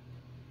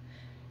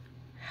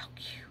 How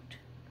cute.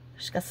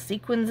 She's got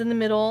sequins in the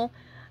middle,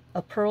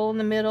 a pearl in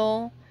the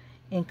middle,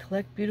 and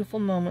collect beautiful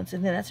moments.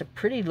 And then that's a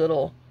pretty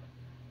little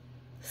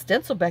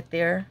stencil back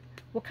there.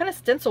 What kind of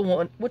stencil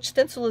one? Which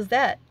stencil is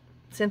that,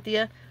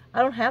 Cynthia?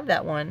 I don't have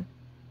that one.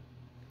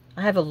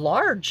 I have a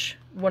large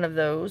one of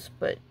those,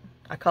 but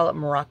I call it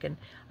Moroccan.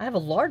 I have a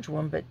large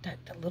one, but that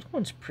little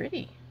one's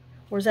pretty.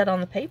 Where's that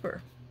on the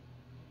paper?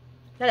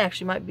 That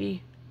actually might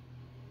be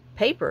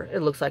paper.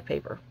 It looks like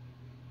paper.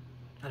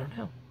 I don't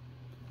know.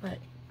 But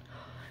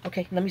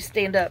okay, let me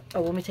stand up.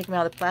 Oh, let me take them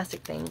out of the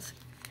plastic things.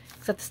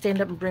 I have to stand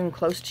up and bring them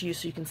close to you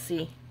so you can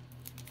see.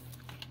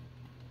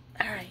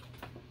 Alright.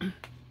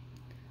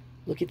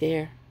 Look at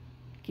there.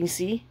 Can you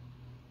see?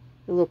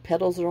 The little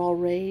petals are all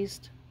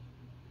raised.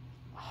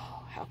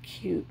 Oh, how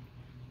cute.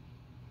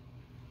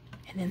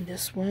 And then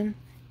this one.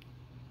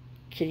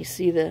 Can you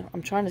see the...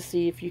 I'm trying to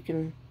see if you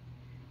can...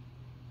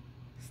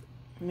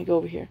 Let me go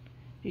over here.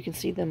 You can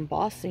see the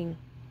embossing.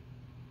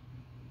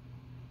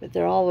 But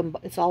they're all...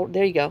 It's all...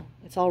 There you go.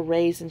 It's all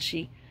raised, and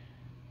she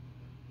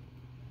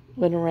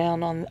went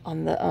around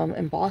on the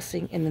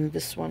embossing. And then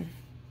this one,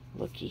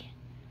 looky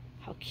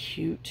how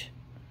cute.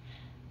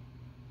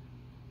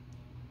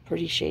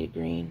 Pretty shade of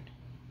green.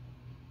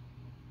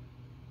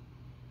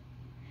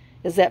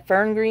 Is that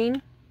fern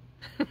green?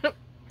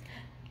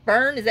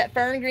 Fern, is that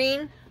fern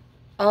green?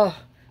 Oh,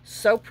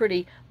 so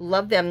pretty.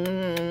 Love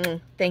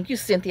them. Thank you,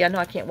 Cynthia. I know,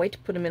 I can't wait to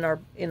put them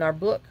in our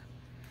book.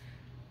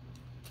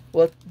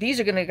 Well, these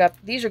are gonna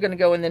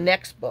go in the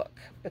next book,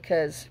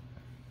 because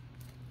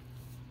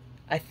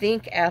I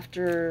think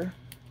after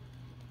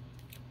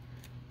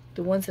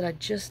the ones that I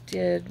just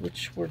did,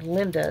 which were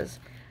Linda's,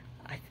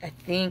 I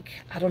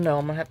think, I don't know,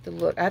 I'm going to have to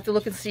look. I have to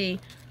look and see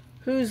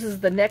whose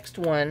is the next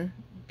one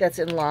that's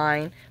in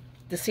line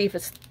to see if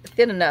it's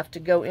thin enough to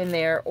go in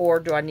there, or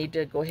do I need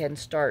to go ahead and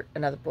start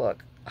another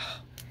book.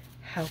 Oh,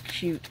 how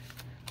cute.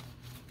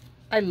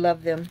 I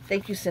love them.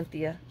 Thank you,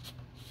 Cynthia.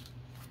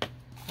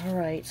 All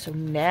right, so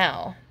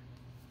now,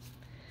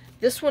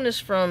 this one is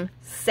from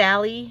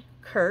Sally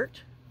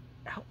Kurt.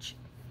 Ouch.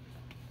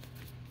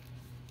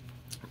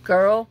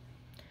 Girl,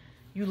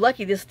 you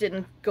lucky this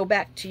didn't go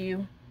back to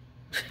you.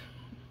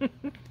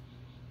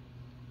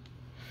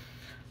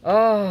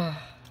 Oh.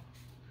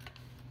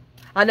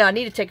 I know, I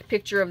need to take a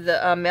picture of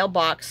the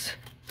mailbox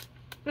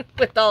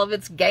with all of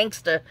its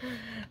gangsta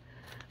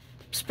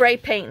spray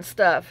paint and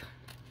stuff.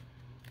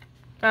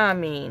 I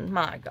mean,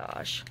 my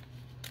gosh.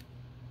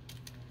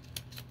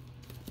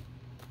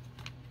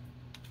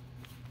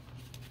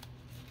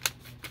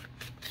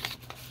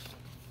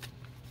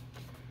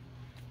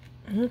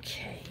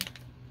 Okay,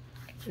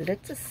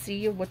 let's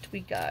see what we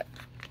got.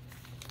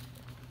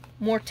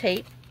 More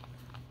tape.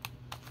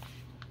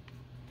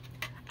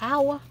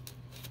 Ow.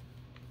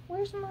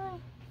 Where's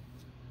mine?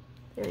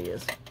 There he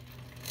is.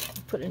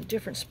 Put it in a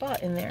different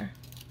spot in there.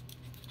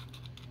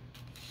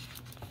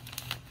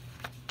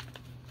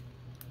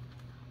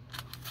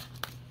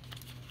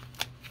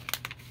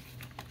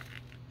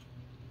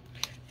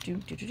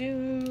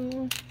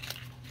 Do.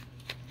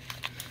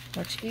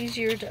 Much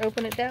easier to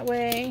open it that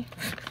way.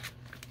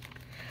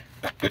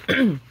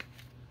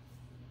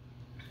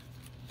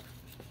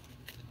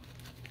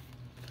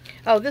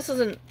 Oh, this is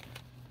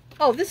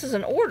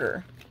an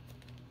order.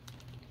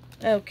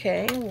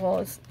 Okay, well,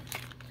 it's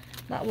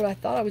not what I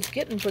thought I was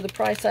getting for the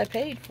price I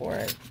paid for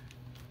it.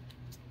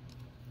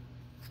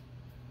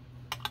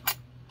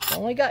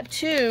 Only got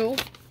 2.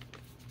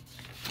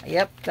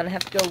 Yep, gonna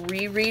have to go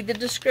reread the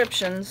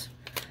descriptions.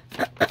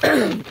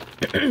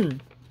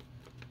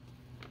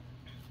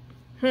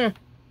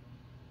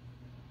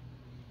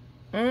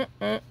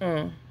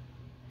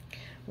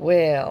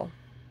 Well,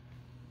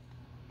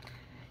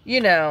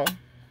 you know,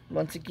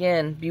 once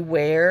again,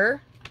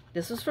 beware.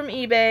 This is from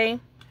eBay,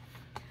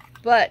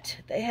 but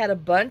they had a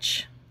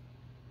bunch,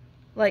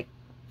 like,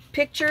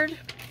 pictured,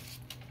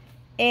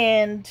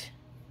 and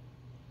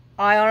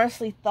I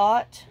honestly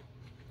thought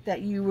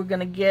that you were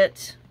gonna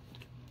get,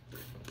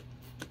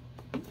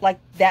 like,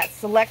 that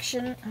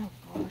selection. Oh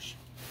gosh,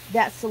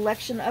 that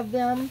selection of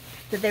them,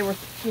 that they were,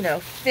 you know,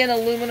 thin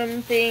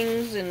aluminum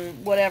things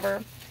and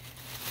whatever.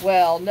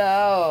 Well,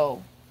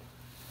 no.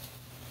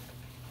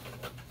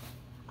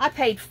 I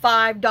paid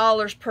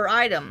 $5 per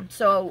item,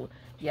 so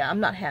yeah, I'm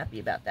not happy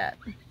about that.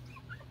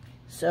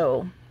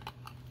 So,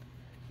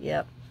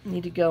 yep,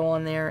 need to go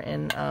on there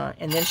and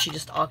then she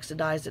just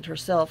oxidized it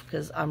herself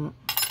because I'm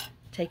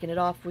taking it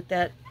off with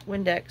that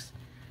Windex.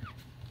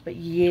 But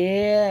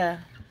yeah.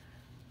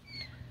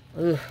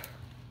 Ugh.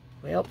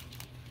 Well.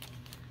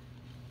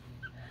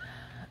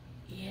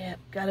 Yeah,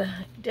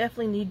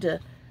 definitely need to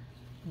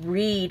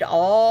read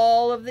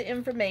all of the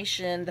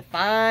information, the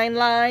fine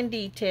line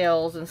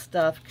details and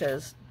stuff,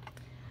 because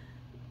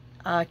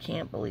I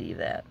can't believe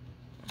that.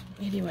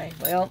 Anyway,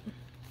 well,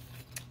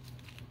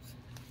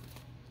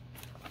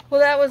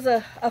 that was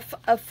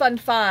a fun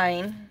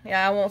find.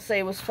 Yeah, I won't say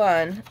it was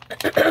fun.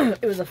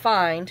 It was a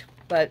find,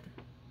 but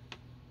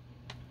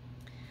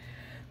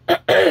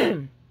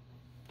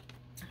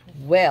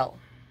well,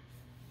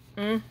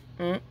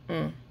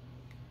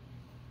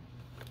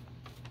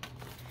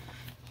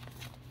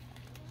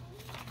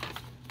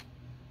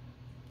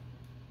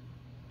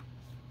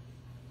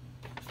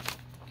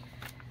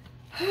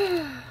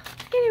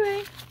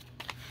 Anyway,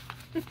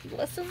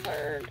 lesson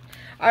learned.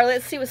 All right,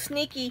 let's see what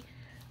sneaky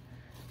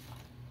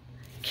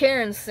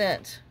Keryn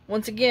sent.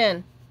 Once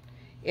again,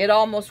 it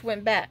almost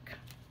went back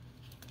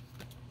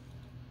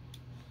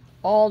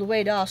all the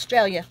way to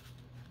Australia.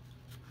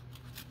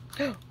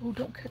 Oh,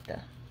 don't cut the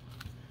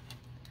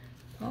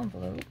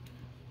envelope.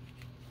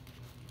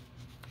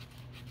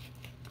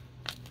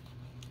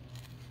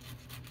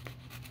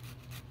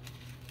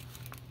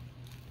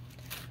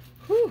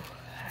 Whew,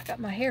 I got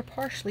my hair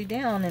partially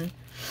down and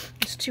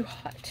it's too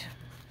hot.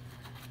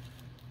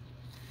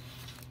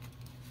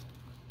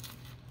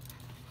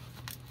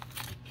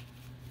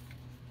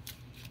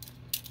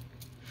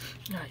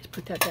 All right, let's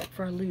put that back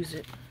before I lose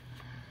it.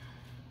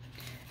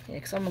 Yeah,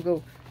 because I'm going to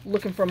go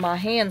looking for my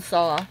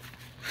handsaw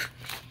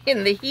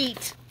in the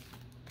heat.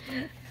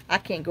 I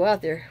can't go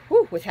out there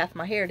with half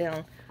my hair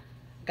down.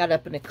 Got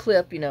up in a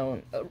clip, you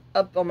know,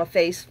 up on my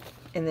face.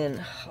 And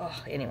then,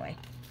 anyway.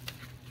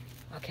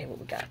 Okay, what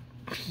we got?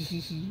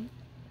 It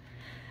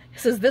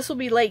says, this will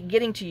be late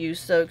getting to you,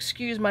 so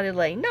excuse my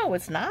delay. No,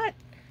 it's not.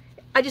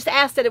 I just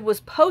asked that it was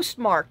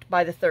postmarked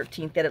by the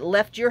 13th, that it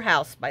left your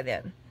house by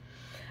then.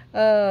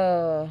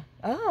 Oh.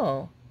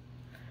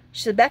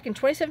 She said, back in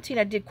 2017,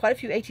 I did quite a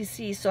few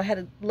ATCs, so I had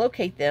to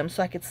locate them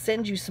so I could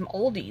send you some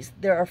oldies.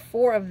 There are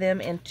 4 of them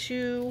and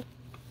 2...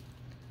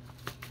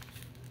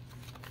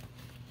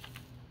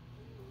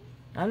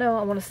 I know,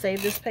 I want to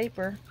save this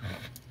paper.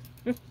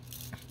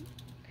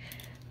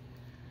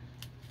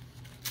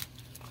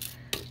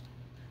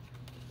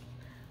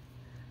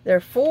 There are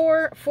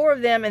four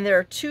of them, and there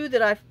are 2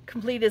 that I've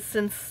completed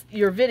since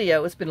your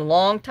video. It's been a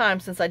long time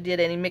since I did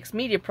any mixed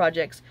media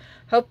projects.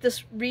 Hope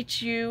this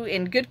reached you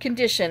in good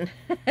condition.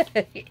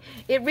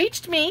 It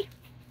reached me,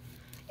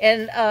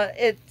 and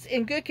it's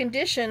in good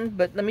condition,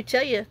 but let me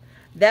tell you,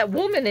 that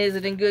woman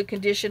isn't in good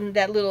condition,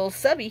 that little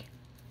subby.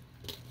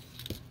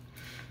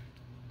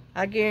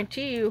 I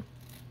guarantee you,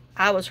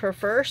 I was her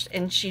first,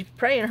 and she's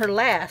praying her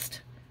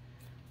last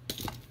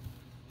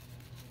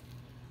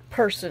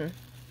person.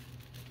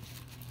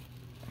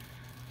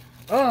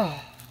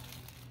 Oh,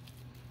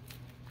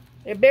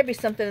 there better be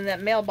something in that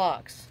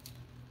mailbox.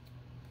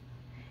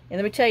 And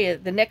let me tell you,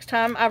 the next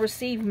time I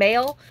receive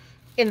mail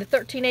in the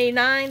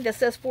 1389 that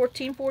says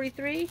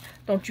 1443,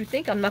 don't you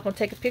think I'm not going to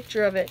take a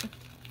picture of it.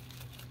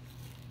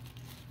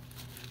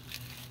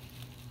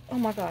 Oh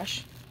my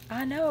gosh.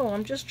 I know,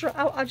 I'm just trying,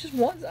 I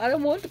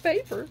don't want the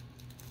paper.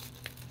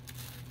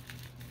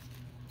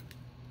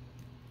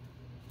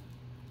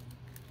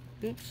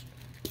 Oops.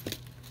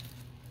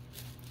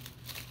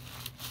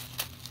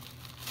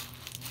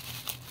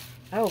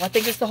 Oh, I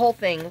think it's the whole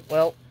thing.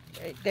 Well,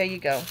 there you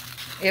go.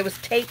 It was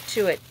taped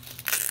to it.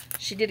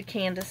 She did a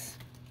Kandace.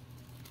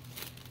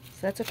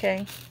 So that's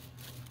okay.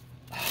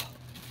 Oh,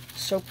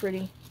 so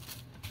pretty.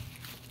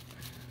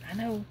 I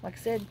know, like I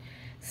said,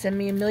 send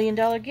me $1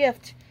 million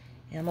gift.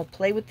 And I'm going to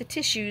play with the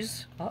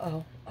tissues.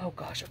 Uh-oh. Oh,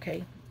 gosh,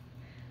 okay.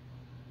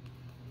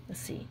 Let's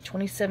see.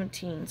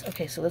 2017s.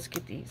 Okay, so let's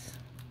get these.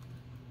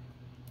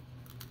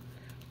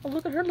 Oh,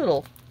 look at her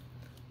little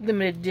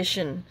limited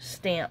edition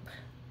stamp.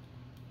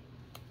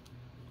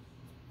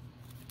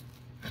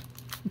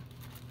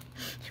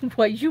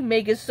 Why you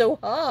make it so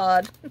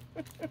hard?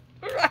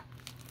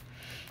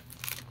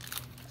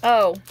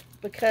 Oh,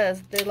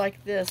 because they're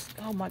like this.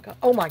 Oh my god.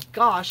 Oh my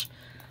gosh.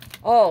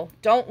 Oh,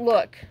 don't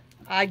look.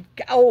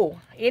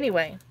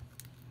 Anyway.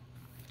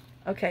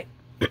 Okay.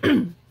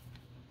 Now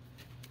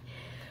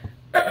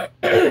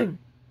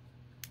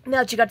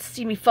that you got to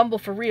see me fumble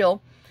for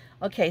real.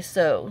 Okay,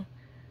 so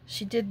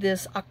she did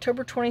this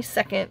October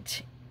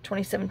 22nd,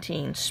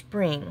 2017,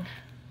 spring.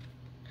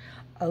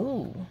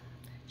 Oh,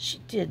 she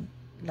did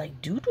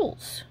like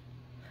doodles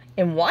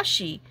and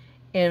washi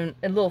and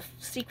little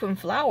sequin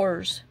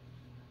flowers.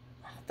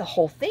 The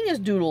whole thing is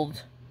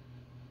doodled.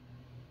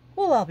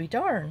 Well, I'll be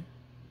darned.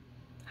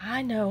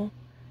 I know.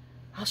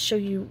 I'll show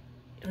you.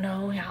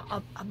 No,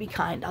 I'll be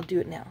kind. I'll do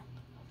it now.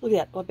 Look at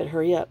that. Oh, I better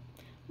hurry up.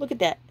 Look at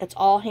that. It's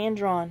all hand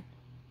drawn.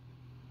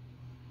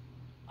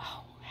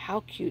 Oh, how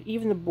cute.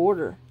 Even the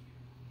border.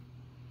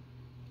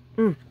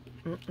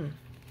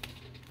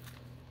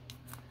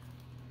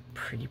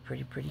 Pretty,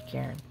 pretty, pretty,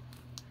 Keryn.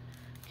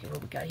 Okay,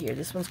 what we got here?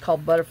 This one's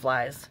called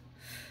Butterflies.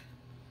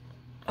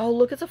 Oh,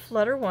 look, it's a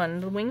flutter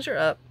one. The wings are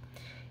up.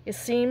 It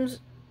seems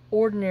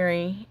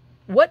ordinary.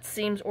 What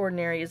seems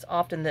ordinary is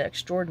often the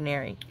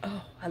extraordinary.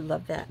 Oh, I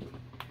love that.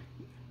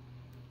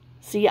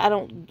 See, I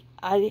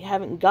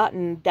haven't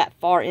gotten that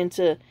far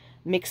into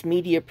mixed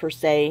media per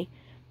se.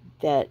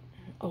 That,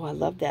 oh, I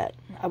love that.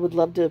 I would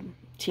love to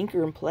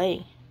tinker and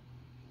play.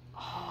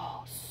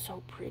 Oh,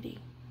 so pretty.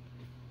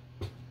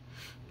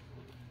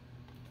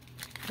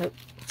 Oh,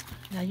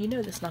 now you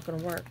know that's not going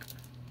to work.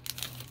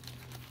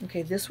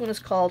 Okay, this one is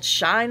called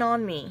Shine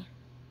On Me.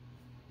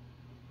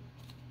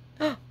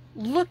 Oh,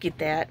 look at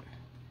that.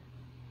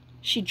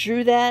 She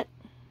drew that,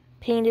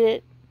 painted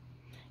it,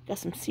 got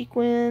some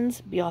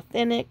sequins, be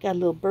authentic, got a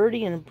little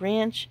birdie and a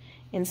branch,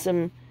 and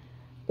some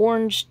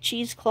orange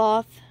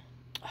cheesecloth.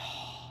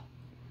 Oh,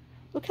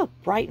 look how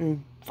bright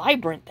and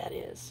vibrant that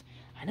is.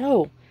 I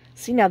know.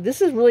 See, now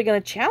this is really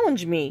going to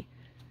challenge me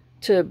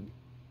to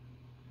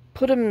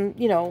put them,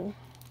 you know,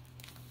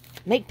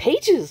 make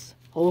pages.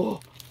 Oh,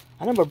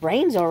 I know my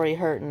brain's already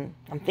hurting.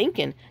 I'm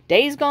thinking,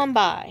 days gone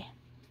by.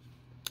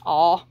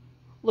 Aw,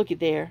 look at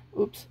there.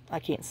 Oops, I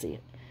can't see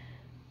it.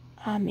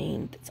 I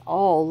mean, it's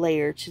all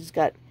layered. She's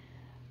got,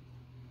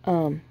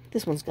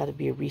 this one's got to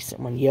be a recent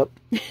one. Yep.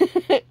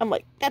 I'm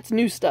like, that's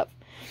new stuff.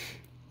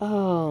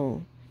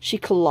 Oh, she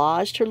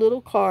collaged her little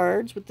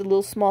cards with the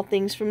little small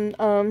things from,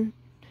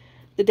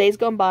 the days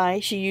gone by.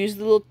 She used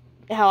the little,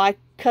 how I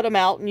cut them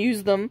out and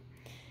used them.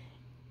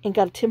 And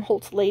got a Tim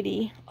Holtz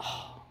lady.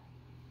 Oh,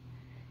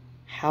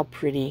 how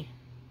pretty.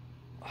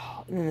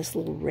 Oh, and then this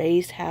little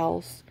raised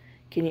house.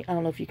 Can you, I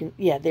don't know if you can,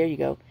 yeah, there you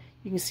go.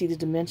 You can see the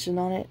dimension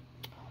on it.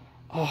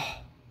 Oh.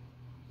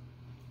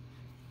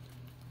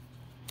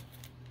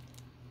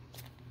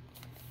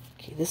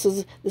 Okay, this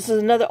is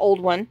another old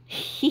one.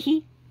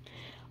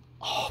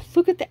 Oh,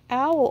 look at the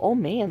owl. Oh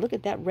man, look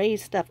at that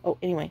raised stuff. Oh,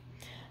 anyway.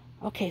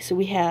 Okay, so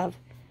we have,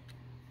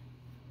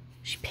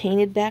 she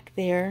painted back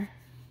there.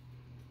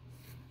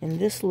 And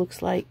this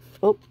looks like,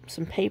 oh,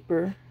 some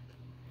paper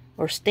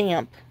or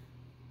stamp.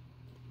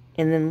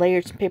 And then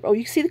layered some paper. Oh,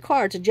 you can see the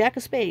cards, a jack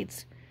of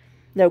spades.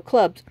 No,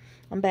 clubs.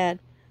 I'm bad.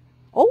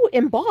 Oh,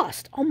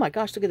 embossed. Oh my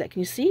gosh, look at that.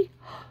 Can you see?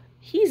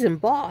 He's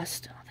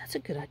embossed. Oh, that's a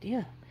good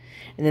idea.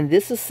 And then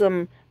this is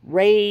some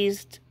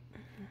raised,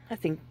 I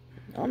think,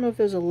 I don't know if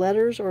those are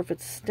letters or if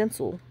it's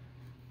stencil.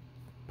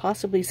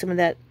 Possibly some of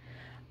that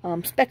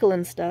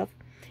speckling stuff.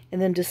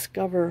 And then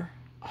discover.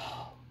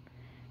 Oh,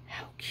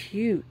 how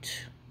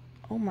cute.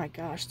 Oh my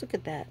gosh, look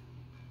at that.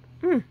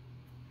 We'll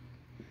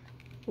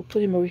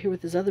put him over here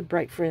with his other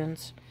bright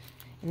friends.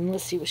 And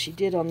let's see what she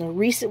did on the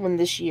recent one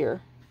this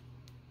year.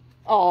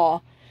 Aw,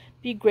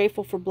 be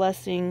grateful for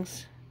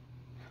blessings.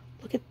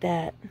 Look at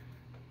that.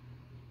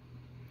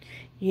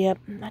 Yep,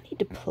 I need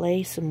to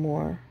play some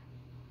more.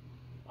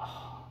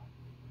 Oh.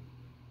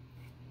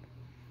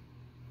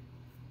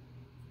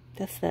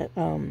 That's that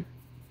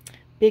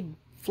big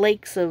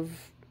flakes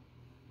of,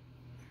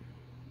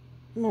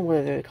 I don't know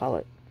what they call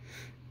it.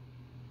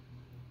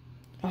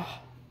 Oh,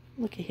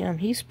 look at him.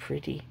 He's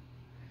pretty.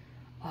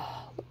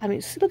 Oh, I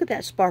mean, see, look at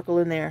that sparkle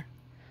in there.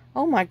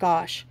 Oh my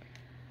gosh.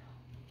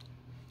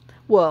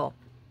 Well,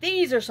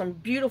 these are some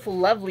beautiful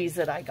lovelies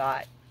that I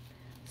got.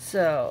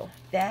 So,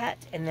 that,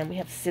 and then we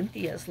have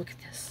Cynthia's. Look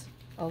at this.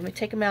 Oh, let me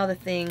take them out of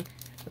the thing,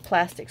 the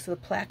plastic. So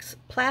the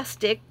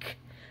plastic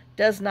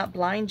does not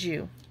blind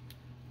you.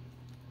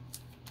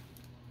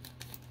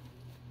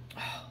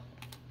 Oh.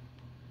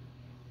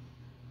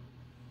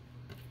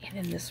 And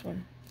then this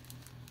one.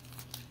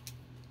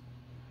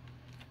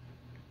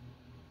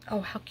 Oh,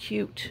 how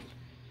cute.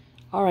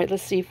 All right,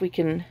 let's see if we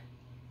can...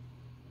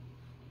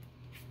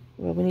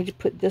 Well, we need to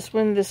put this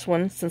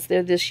one, since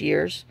they're this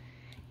year's.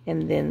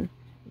 And then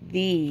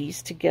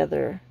these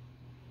together,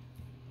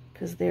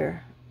 because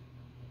they're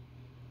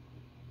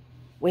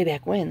way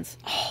back when's.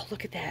 Oh,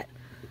 look at that.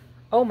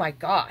 Oh my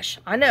gosh.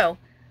 I know.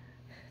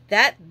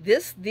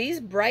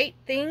 These bright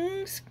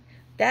things,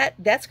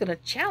 that's going to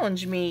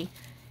challenge me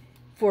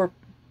for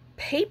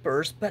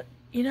papers. But,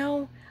 you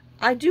know,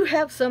 I do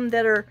have some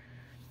that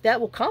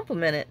will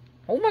complement it.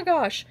 Oh my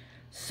gosh.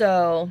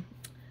 So,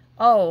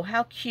 oh,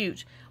 how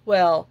cute.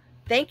 Well,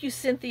 thank you,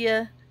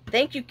 Cynthia.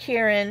 Thank you,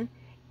 Keryn.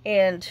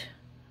 And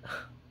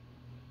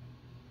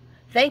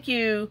thank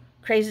you,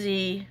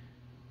 crazy,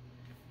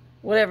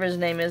 whatever his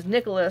name is,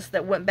 Nicholas,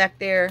 that went back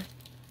there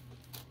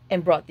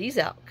and brought these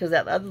out. Because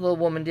that other little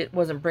woman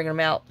wasn't bringing them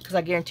out. Because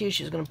I guarantee you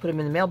she was going to put them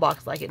in the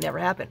mailbox like it never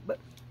happened. But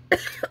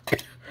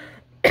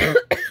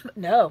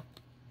no.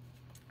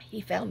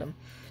 He found them.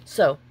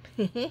 So,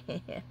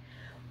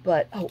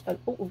 but,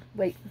 oh,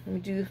 wait. Let me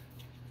do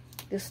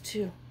this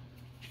too.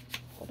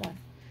 Hold on.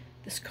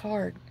 This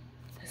card.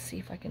 Let's see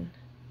if I can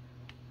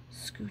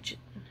scooch it.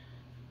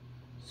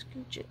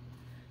 Scooch it.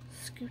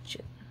 Scooch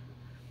it.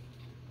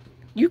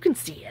 You can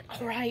see it.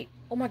 All right.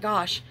 Oh my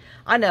gosh.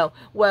 I know.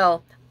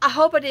 Well, I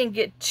hope I didn't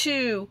get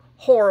too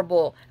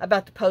horrible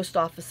about the post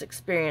office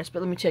experience,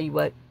 but let me tell you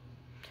what.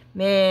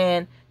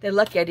 Man, they're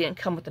lucky I didn't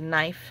come with a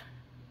knife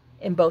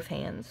in both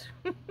hands.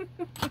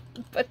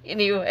 But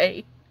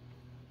anyway.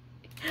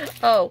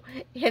 Oh,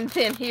 and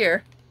then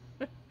here,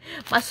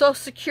 my Social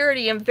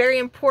Security and very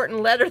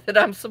important letter that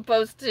I'm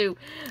supposed to,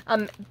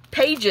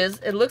 pages.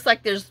 It looks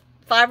like there's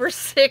 5 or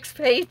 6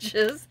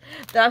 pages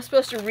that I'm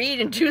supposed to read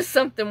and do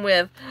something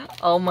with.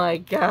 Oh my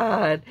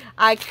God.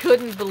 I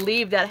couldn't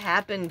believe that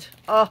happened.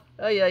 Oh,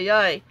 ay, ay,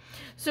 ay.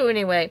 So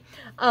anyway,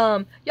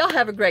 y'all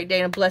have a great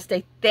day and a blessed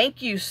day.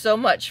 Thank you so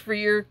much for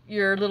your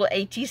little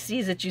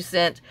ATCs that you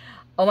sent.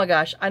 Oh my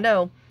gosh, I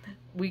know.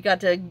 We got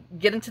to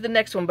get into the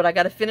next one, but I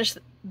got to finish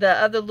the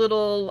other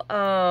little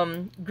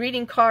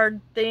greeting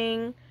card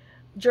thing,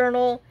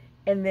 journal,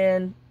 and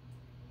then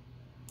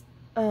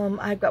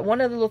I've got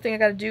one other little thing I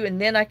got to do, and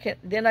then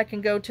I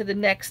can go to the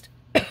next.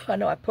 I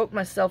know I poked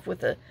myself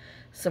with a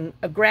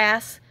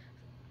grass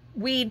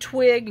weed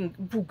twig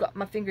and got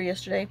my finger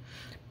yesterday,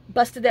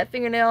 busted that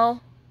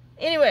fingernail.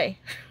 Anyway,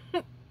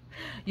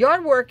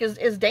 yard work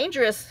is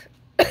dangerous,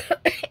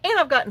 and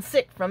I've gotten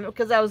sick from it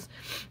because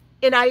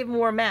and I even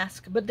wore a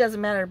mask, but it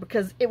doesn't matter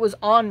because it was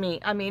on me.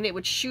 I mean, it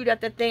would shoot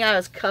at that thing. I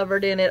was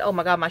covered in it. Oh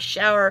my God, my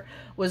shower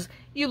was,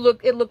 it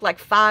looked like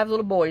 5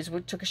 little boys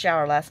took a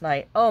shower last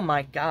night. Oh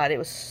my God, it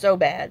was so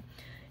bad.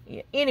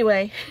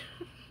 Anyway,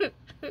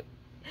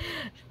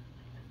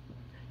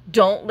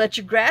 don't let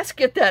your grass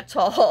get that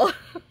tall.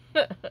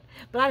 But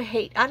I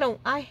hate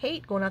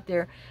going out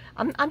there.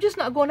 I'm just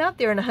not going out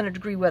there in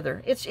 100-degree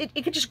weather.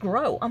 It could just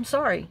grow. I'm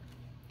sorry.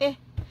 You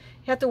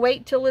have to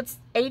wait till it's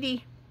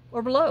 80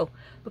 or below,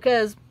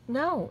 because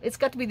no, it's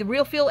got to be the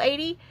real feel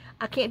 80.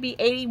 I can't be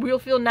 80 real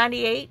feel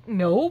 98.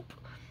 Nope.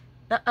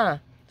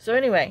 So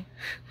anyway,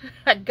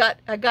 I got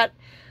a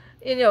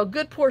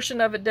good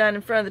portion of it done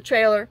in front of the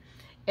trailer,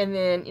 and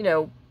then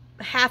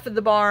half of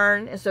the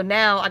barn, and so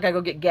now I gotta go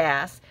get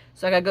gas.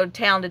 So I gotta go to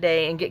town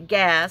today and get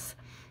gas.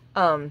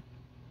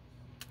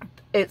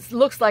 It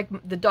looks like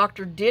the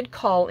doctor did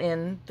call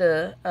in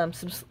the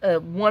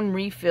one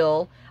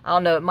refill. I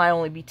don't know, it might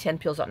only be 10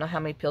 pills. I don't know how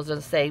many pills, it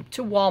doesn't say,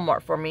 to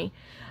Walmart for me.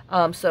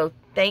 So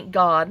thank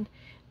God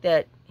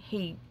that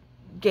he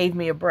gave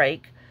me a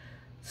break.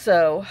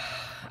 So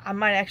I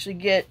might actually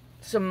get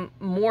some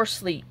more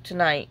sleep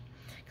tonight.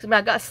 Because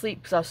I got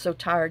sleep because I was so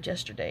tired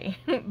yesterday.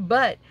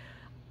 But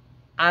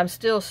I'm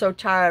still so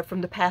tired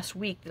from the past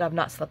week that I've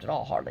not slept at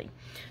all, hardly.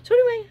 So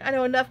anyway, I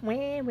know enough.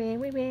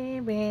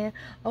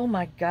 Oh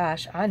my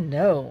gosh, I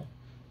know.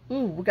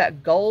 Ooh, we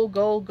got gold.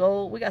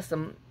 We got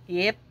some,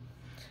 yep.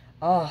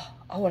 Oh,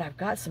 and I've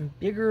got some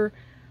bigger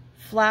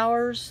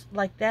flowers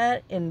like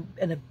that and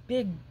a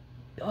big,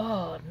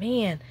 oh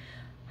man,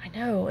 I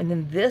know. And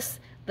then this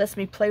lets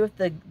me play with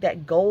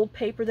that gold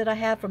paper that I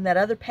have from that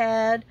other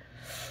pad.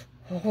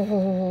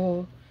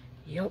 Oh,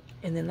 yep.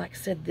 And then like I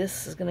said,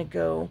 this is going to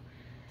go,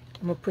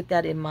 I'm going to put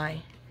that in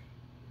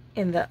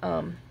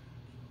the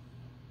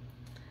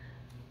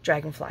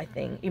dragonfly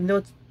thing. Even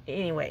though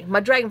anyway, my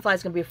dragonfly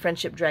is going to be a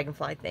friendship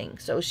dragonfly thing.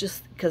 So it's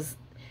just because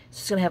it's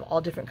just going to have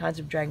all different kinds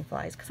of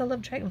dragonflies because I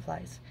love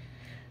dragonflies.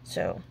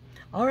 So,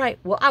 all right.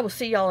 Well, I will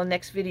see y'all in the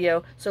next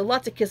video. So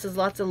lots of kisses,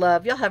 lots of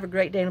love. Y'all have a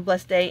great day and a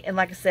blessed day. And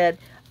like I said,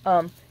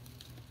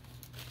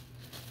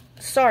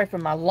 sorry for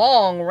my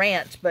long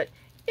rant, but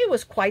it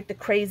was quite the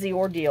crazy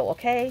ordeal,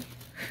 okay?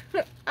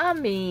 I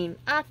mean,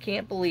 I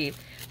can't believe.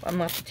 I'm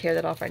going to have to tear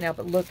that off right now.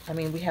 But look, I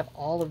mean, we have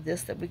all of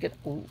this that we could...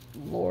 Oh,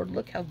 Lord,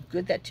 look how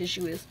good that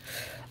tissue is.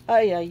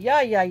 Ay, ay,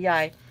 ay, ay,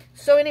 ay.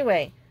 So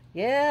anyway,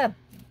 yeah,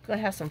 going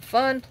to have some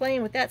fun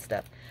playing with that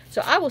stuff.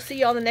 So I will see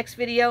y'all in the next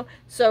video.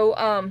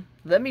 So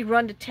let me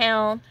run to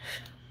town,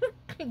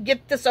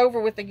 get this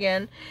over with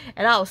again,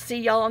 and I'll see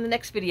y'all on the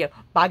next video.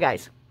 Bye,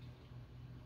 guys.